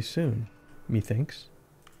finished pretty soon, methinks.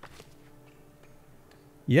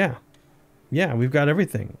 Yeah. Yeah, we've got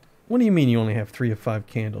everything. What do you mean you only have 3 of 5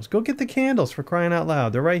 candles? Go get the candles, for crying out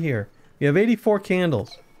loud. They're right here. We have 84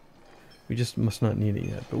 candles. We just must not need it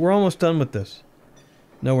yet. But we're almost done with this.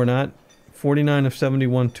 No, we're not. 49 of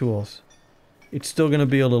 71 tools. It's still going to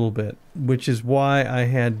be a little bit, which is why I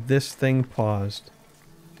had this thing paused.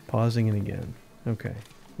 Pausing it again. Okay.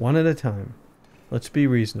 One at a time. Let's be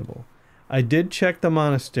reasonable. I did check the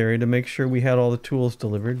monastery to make sure we had all the tools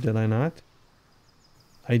delivered, did I not?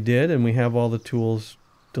 I did, and we have all the tools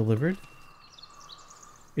delivered.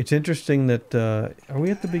 It's interesting that, are we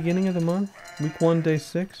at the beginning of the month? Week 1, day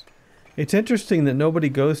 6? It's interesting that nobody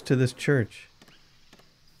goes to this church.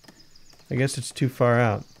 I guess it's too far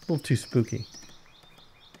out. A little too spooky.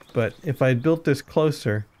 But if I had built this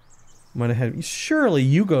closer, I might have had... Surely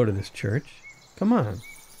you go to this church. Come on.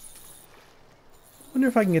 Wonder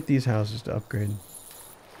if I can get these houses to upgrade.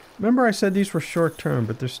 Remember I said these were short term,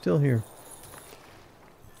 but they're still here.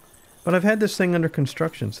 But I've had this thing under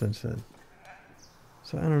construction since then.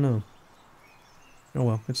 So I don't know. Oh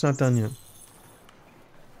well, it's not done yet.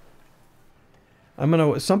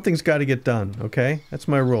 Something's got to get done, okay? That's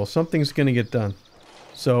my rule. Something's going to get done.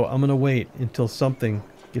 So I'm going to wait until something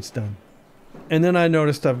gets done. And then I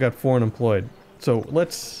noticed I've got 4 unemployed. So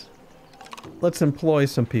let's employ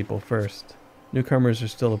some people first. Newcomers are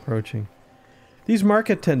still approaching. These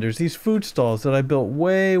market tenders, these food stalls that I built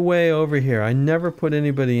way, way over here. I never put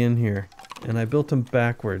anybody in here. And I built them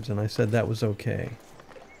backwards, and I said that was okay.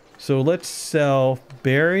 So let's sell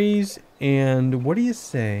berries and... What do you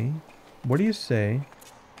say? What do you say?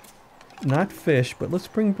 Not fish, but let's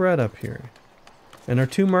bring bread up here. And our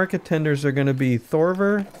 2 market tenders are going to be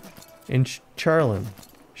Thorver and Charlin.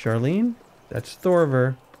 Charlene? That's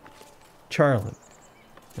Thorver. Charlin.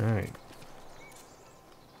 Alright.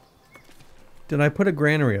 Did I put a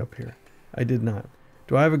granary up here? I did not.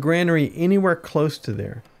 Do I have a granary anywhere close to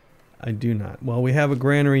there? I do not. Well, we have a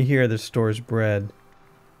granary here that stores bread.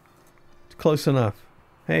 It's close enough.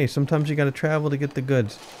 Hey, sometimes you gotta travel to get the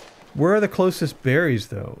goods. Where are the closest berries,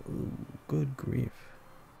 though? Ooh, good grief.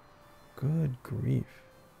 Good grief.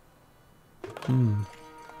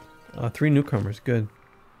 3 newcomers. Good.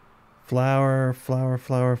 Flour, flour,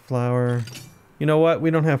 flour, flour. You know what?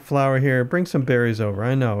 We don't have flour here. Bring some berries over.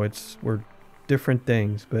 I know we're different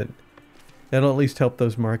things, but that'll at least help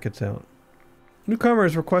those markets out.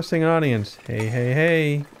 Newcomers requesting an audience. Hey, hey,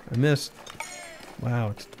 hey. I missed.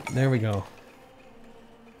 Wow. There we go.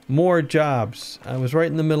 More jobs. I was right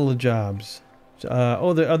in the middle of jobs.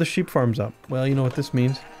 Oh, the other sheep farm's up. Well, you know what this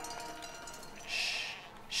means. Shh.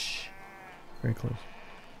 Shh. Very close.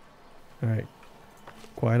 Alright.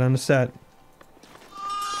 Quiet on the set.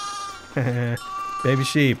 Baby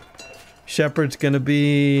sheep. Shepherd's gonna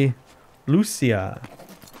be... Lucia.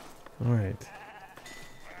 Alright.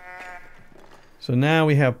 So now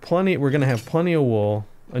we have plenty... We're gonna have plenty of wool.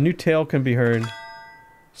 A new tale can be heard.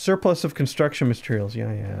 Surplus of construction materials. Yeah.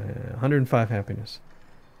 105 happiness.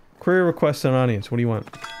 Query requests an audience. What do you want?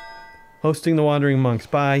 Hosting the Wandering Monks.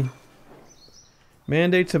 Bye.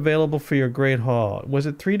 Mandates available for your Great Hall. Was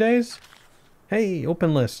it 3 days? Hey,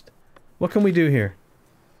 open list. What can we do here?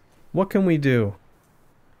 What can we do?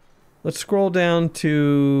 Let's scroll down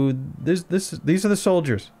to... These are the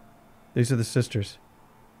soldiers. These are the sisters.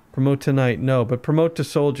 Promote tonight. No, but promote to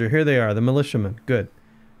soldier. Here they are, the militiamen. Good.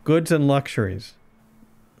 Goods and luxuries.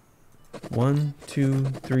 1, 2,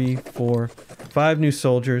 3, 4, 5 new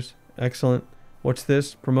soldiers. Excellent. What's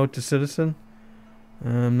this? Promote to citizen.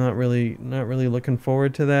 I'm not really looking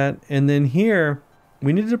forward to that. And then here,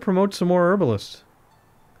 we need to promote some more herbalists.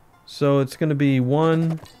 So it's going to be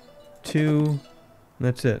 1, 2, and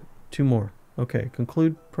that's it. 2 more. Okay,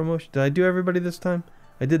 conclude promotion. Did I do everybody this time?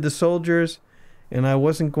 I did the soldiers, and I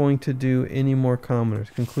wasn't going to do any more commoners.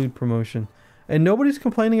 Conclude promotion. And nobody's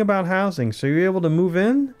complaining about housing, so you're able to move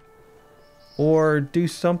in? Or do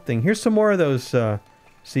something. Here's some more of those,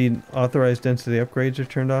 see, authorized density upgrades are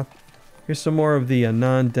turned off. Here's some more of the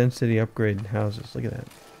non-density upgrade houses. Look at that.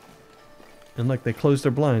 And look, they close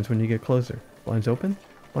their blinds when you get closer. Blinds open,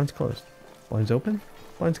 blinds closed. Blinds open,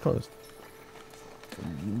 blinds closed.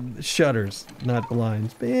 Shutters, not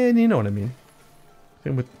blinds. And you know what I mean.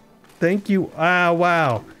 Thank you. Ah,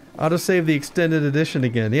 wow. Autosave the extended edition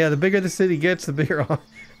again. Yeah, the bigger the city gets, the the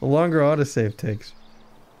longer autosave takes.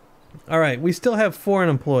 Alright, we still have 4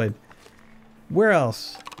 unemployed. Where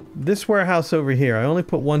else? This warehouse over here. I only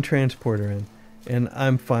put 1 transporter in. And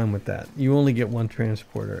I'm fine with that. You only get 1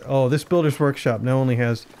 transporter. Oh, this builder's workshop now only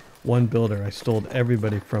has 1 builder. I stole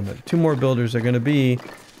everybody from it. 2 more builders are going to be...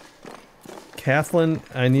 Kathleen.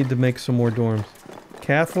 I need to make some more dorms.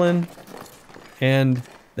 Kathleen. And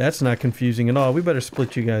that's not confusing at all. We better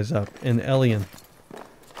split you guys up. And Elian.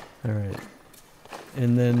 Alright.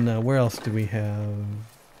 And then where else do we have...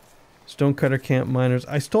 Stonecutter camp miners.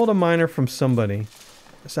 I stole a miner from somebody.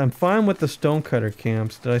 So I'm fine with the stonecutter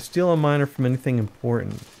camps. Did I steal a miner from anything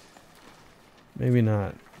important? Maybe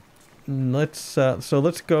not. Let's so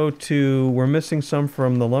let's go to, we're missing some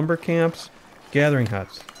from the lumber camps. Gathering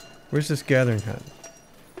huts. Where's this gathering hut?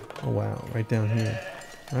 Oh wow, right down here.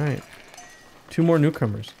 Alright. 2 more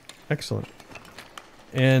newcomers. Excellent.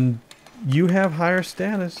 And you have higher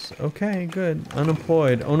status. Okay, good.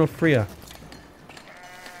 Unemployed. Onofria.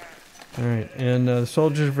 Alright, and the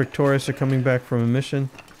soldiers of Victorious are coming back from a mission.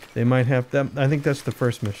 They might have that. I think that's the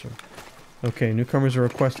first mission. Okay, newcomers are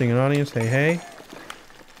requesting an audience. Hey, hey.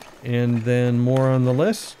 And then more on the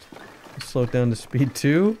list. Let's slow it down to speed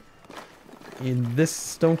 2. In this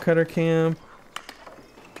stonecutter camp.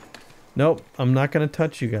 Nope, I'm not gonna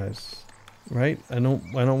touch you guys. Right? I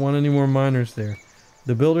don't want any more miners there.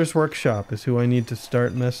 The builder's workshop is who I need to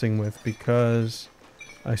start messing with because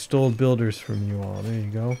I stole builders from you all. There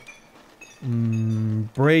you go.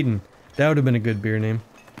 Braden. That would have been a good beer name.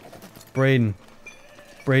 Braden.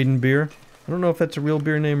 Braden beer. I don't know if that's a real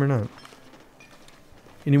beer name or not.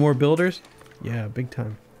 Any more builders? Yeah, big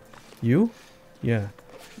time. You? Yeah.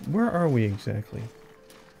 Where are we exactly?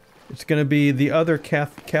 It's gonna be the other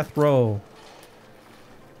Cathro.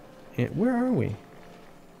 And where are we?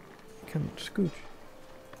 Come, scooch.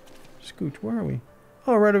 Scooch, where are we?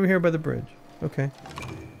 Oh, right over here by the bridge. Okay.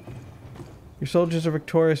 Your soldiers are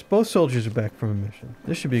victorious. Both soldiers are back from a mission.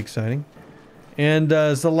 This should be exciting. And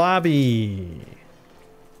Zalabi.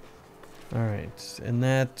 Alright, and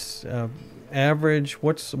that's average.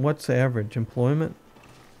 What's average? Employment?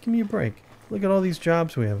 Give me a break. Look at all these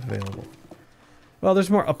jobs we have available. Well, there's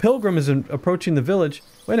more. A pilgrim is approaching the village.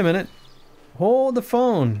 Wait a minute. Hold the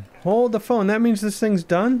phone. Hold the phone. That means this thing's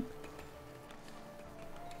done?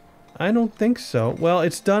 I don't think so. Well,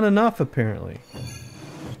 it's done enough, apparently.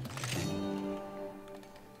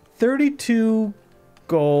 32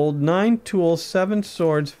 gold, 9 tools, 7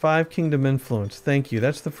 swords, 5 kingdom influence. Thank you.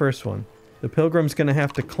 That's the first one. The pilgrim's going to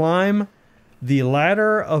have to climb the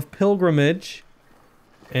ladder of pilgrimage.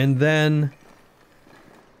 And then...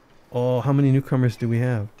 Oh, how many newcomers do we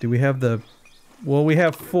have? Do we have the... Well, we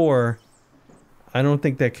have 4. I don't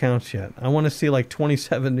think that counts yet. I want to see like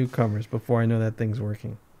 27 newcomers before I know that thing's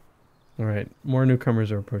working. Alright, more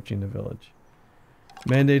newcomers are approaching the village.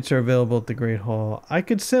 Mandates are available at the Great Hall. I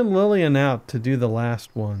could send Lillian out to do the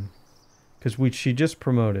last one. Because she just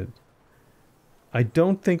promoted. I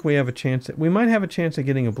don't think we have a chance... We might have a chance of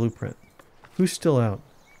getting a blueprint. Who's still out?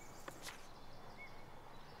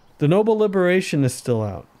 The Noble Liberation is still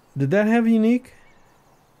out. Did that have unique?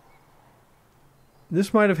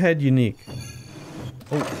 This might have had unique.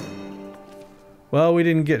 Oh. Well, we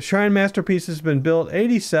didn't get... Shrine Masterpiece has been built.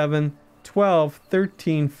 87, 12,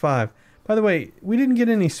 13, 5. By the way, we didn't get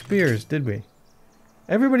any spears, did we?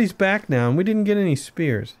 Everybody's back now, and we didn't get any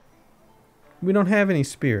spears. We don't have any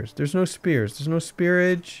spears. There's no spears. There's no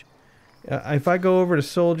spearage. If I go over to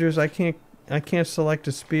soldiers, I can't select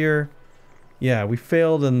a spear. Yeah, we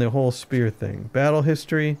failed in the whole spear thing. Battle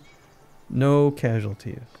history, no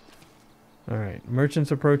casualties. Alright,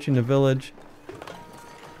 merchants approaching the village.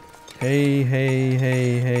 Hey, hey,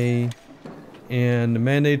 hey, hey. And the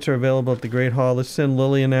mandates are available at the Great Hall. Let's send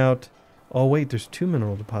Lillian out. Oh wait, there's 2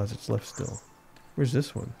 mineral deposits left still. Where's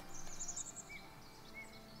this one?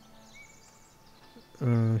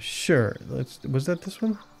 Sure. Was that this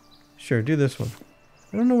one? Sure, do this one.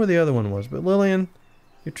 I don't know where the other one was, but Lillian,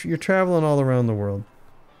 you're traveling all around the world.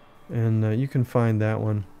 And you can find that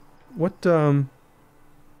one. What,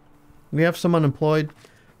 we have some unemployed.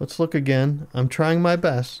 Let's look again. I'm trying my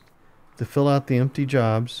best to fill out the empty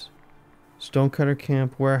jobs. Stonecutter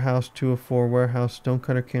Camp, Warehouse 204, Warehouse,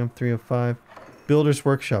 Stonecutter Camp 305. Builder's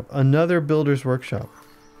Workshop. Another Builder's Workshop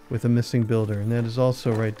with a missing builder. And that is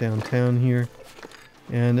also right downtown here.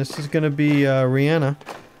 And this is going to be Rihanna.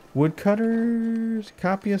 Woodcutters,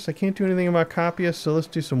 copyists. I can't do anything about copyists, so let's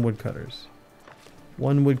do some woodcutters.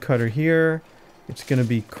 1 woodcutter here. It's going to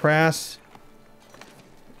be Crass.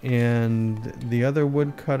 And the other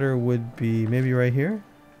woodcutter would be maybe right here?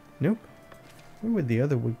 Nope. Where would the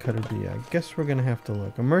other woodcutter be? I guess we're going to have to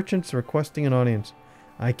look. A merchant's requesting an audience.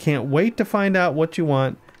 I can't wait to find out what you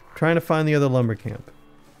want. I'm trying to find the other lumber camp.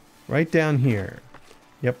 Right down here.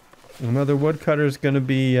 Yep. Another woodcutter is going to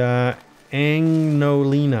be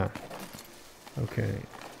Angnolina. Okay.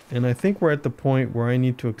 And I think we're at the point where I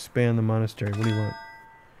need to expand the monastery. What do you want?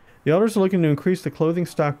 The elders are looking to increase the clothing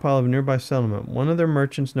stockpile of a nearby settlement. One of their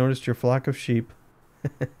merchants noticed your flock of sheep.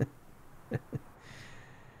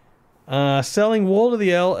 Selling wool to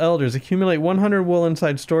the elders. Accumulate 100 wool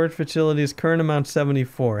inside storage facilities. Current amount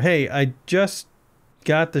 74. Hey, I just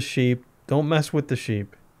got the sheep. Don't mess with the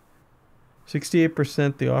sheep.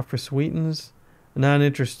 68% the offer sweetens. Not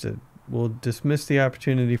interested. We'll dismiss the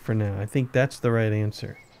opportunity for now. I think that's the right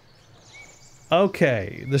answer.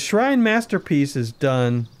 Okay, the Shrine Masterpiece is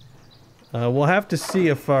done. We'll have to see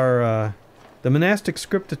if our, the Monastic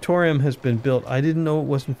Scriptatorium has been built. I didn't know it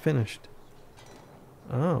wasn't finished.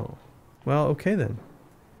 Oh. Well, okay then.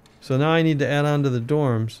 So now I need to add on to the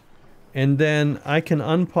dorms. And then I can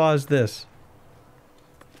unpause this.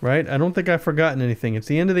 Right? I don't think I've forgotten anything. It's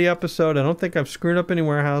the end of the episode. I don't think I've screwed up any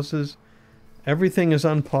warehouses. Everything is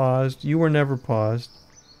unpaused. You were never paused.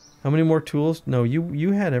 How many more tools? No,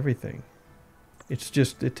 you had everything. It's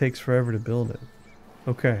just, it takes forever to build it.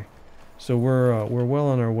 Okay. So we're well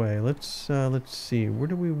on our way. Let's see. Where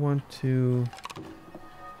do we want to...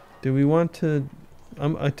 Do we want to...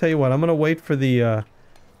 I tell you what, I'm gonna wait for the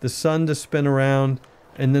sun to spin around,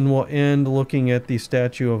 and then we'll end looking at the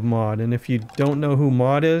statue of Maud. And if you don't know who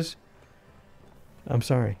Maud is, I'm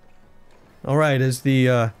sorry. Alright, as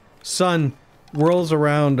the sun whirls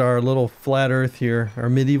around our little flat earth here, our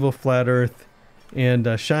medieval flat earth,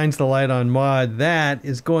 and shines the light on Maud, that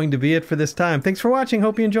is going to be it for this time. Thanks for watching,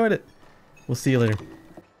 hope you enjoyed it. We'll see you later.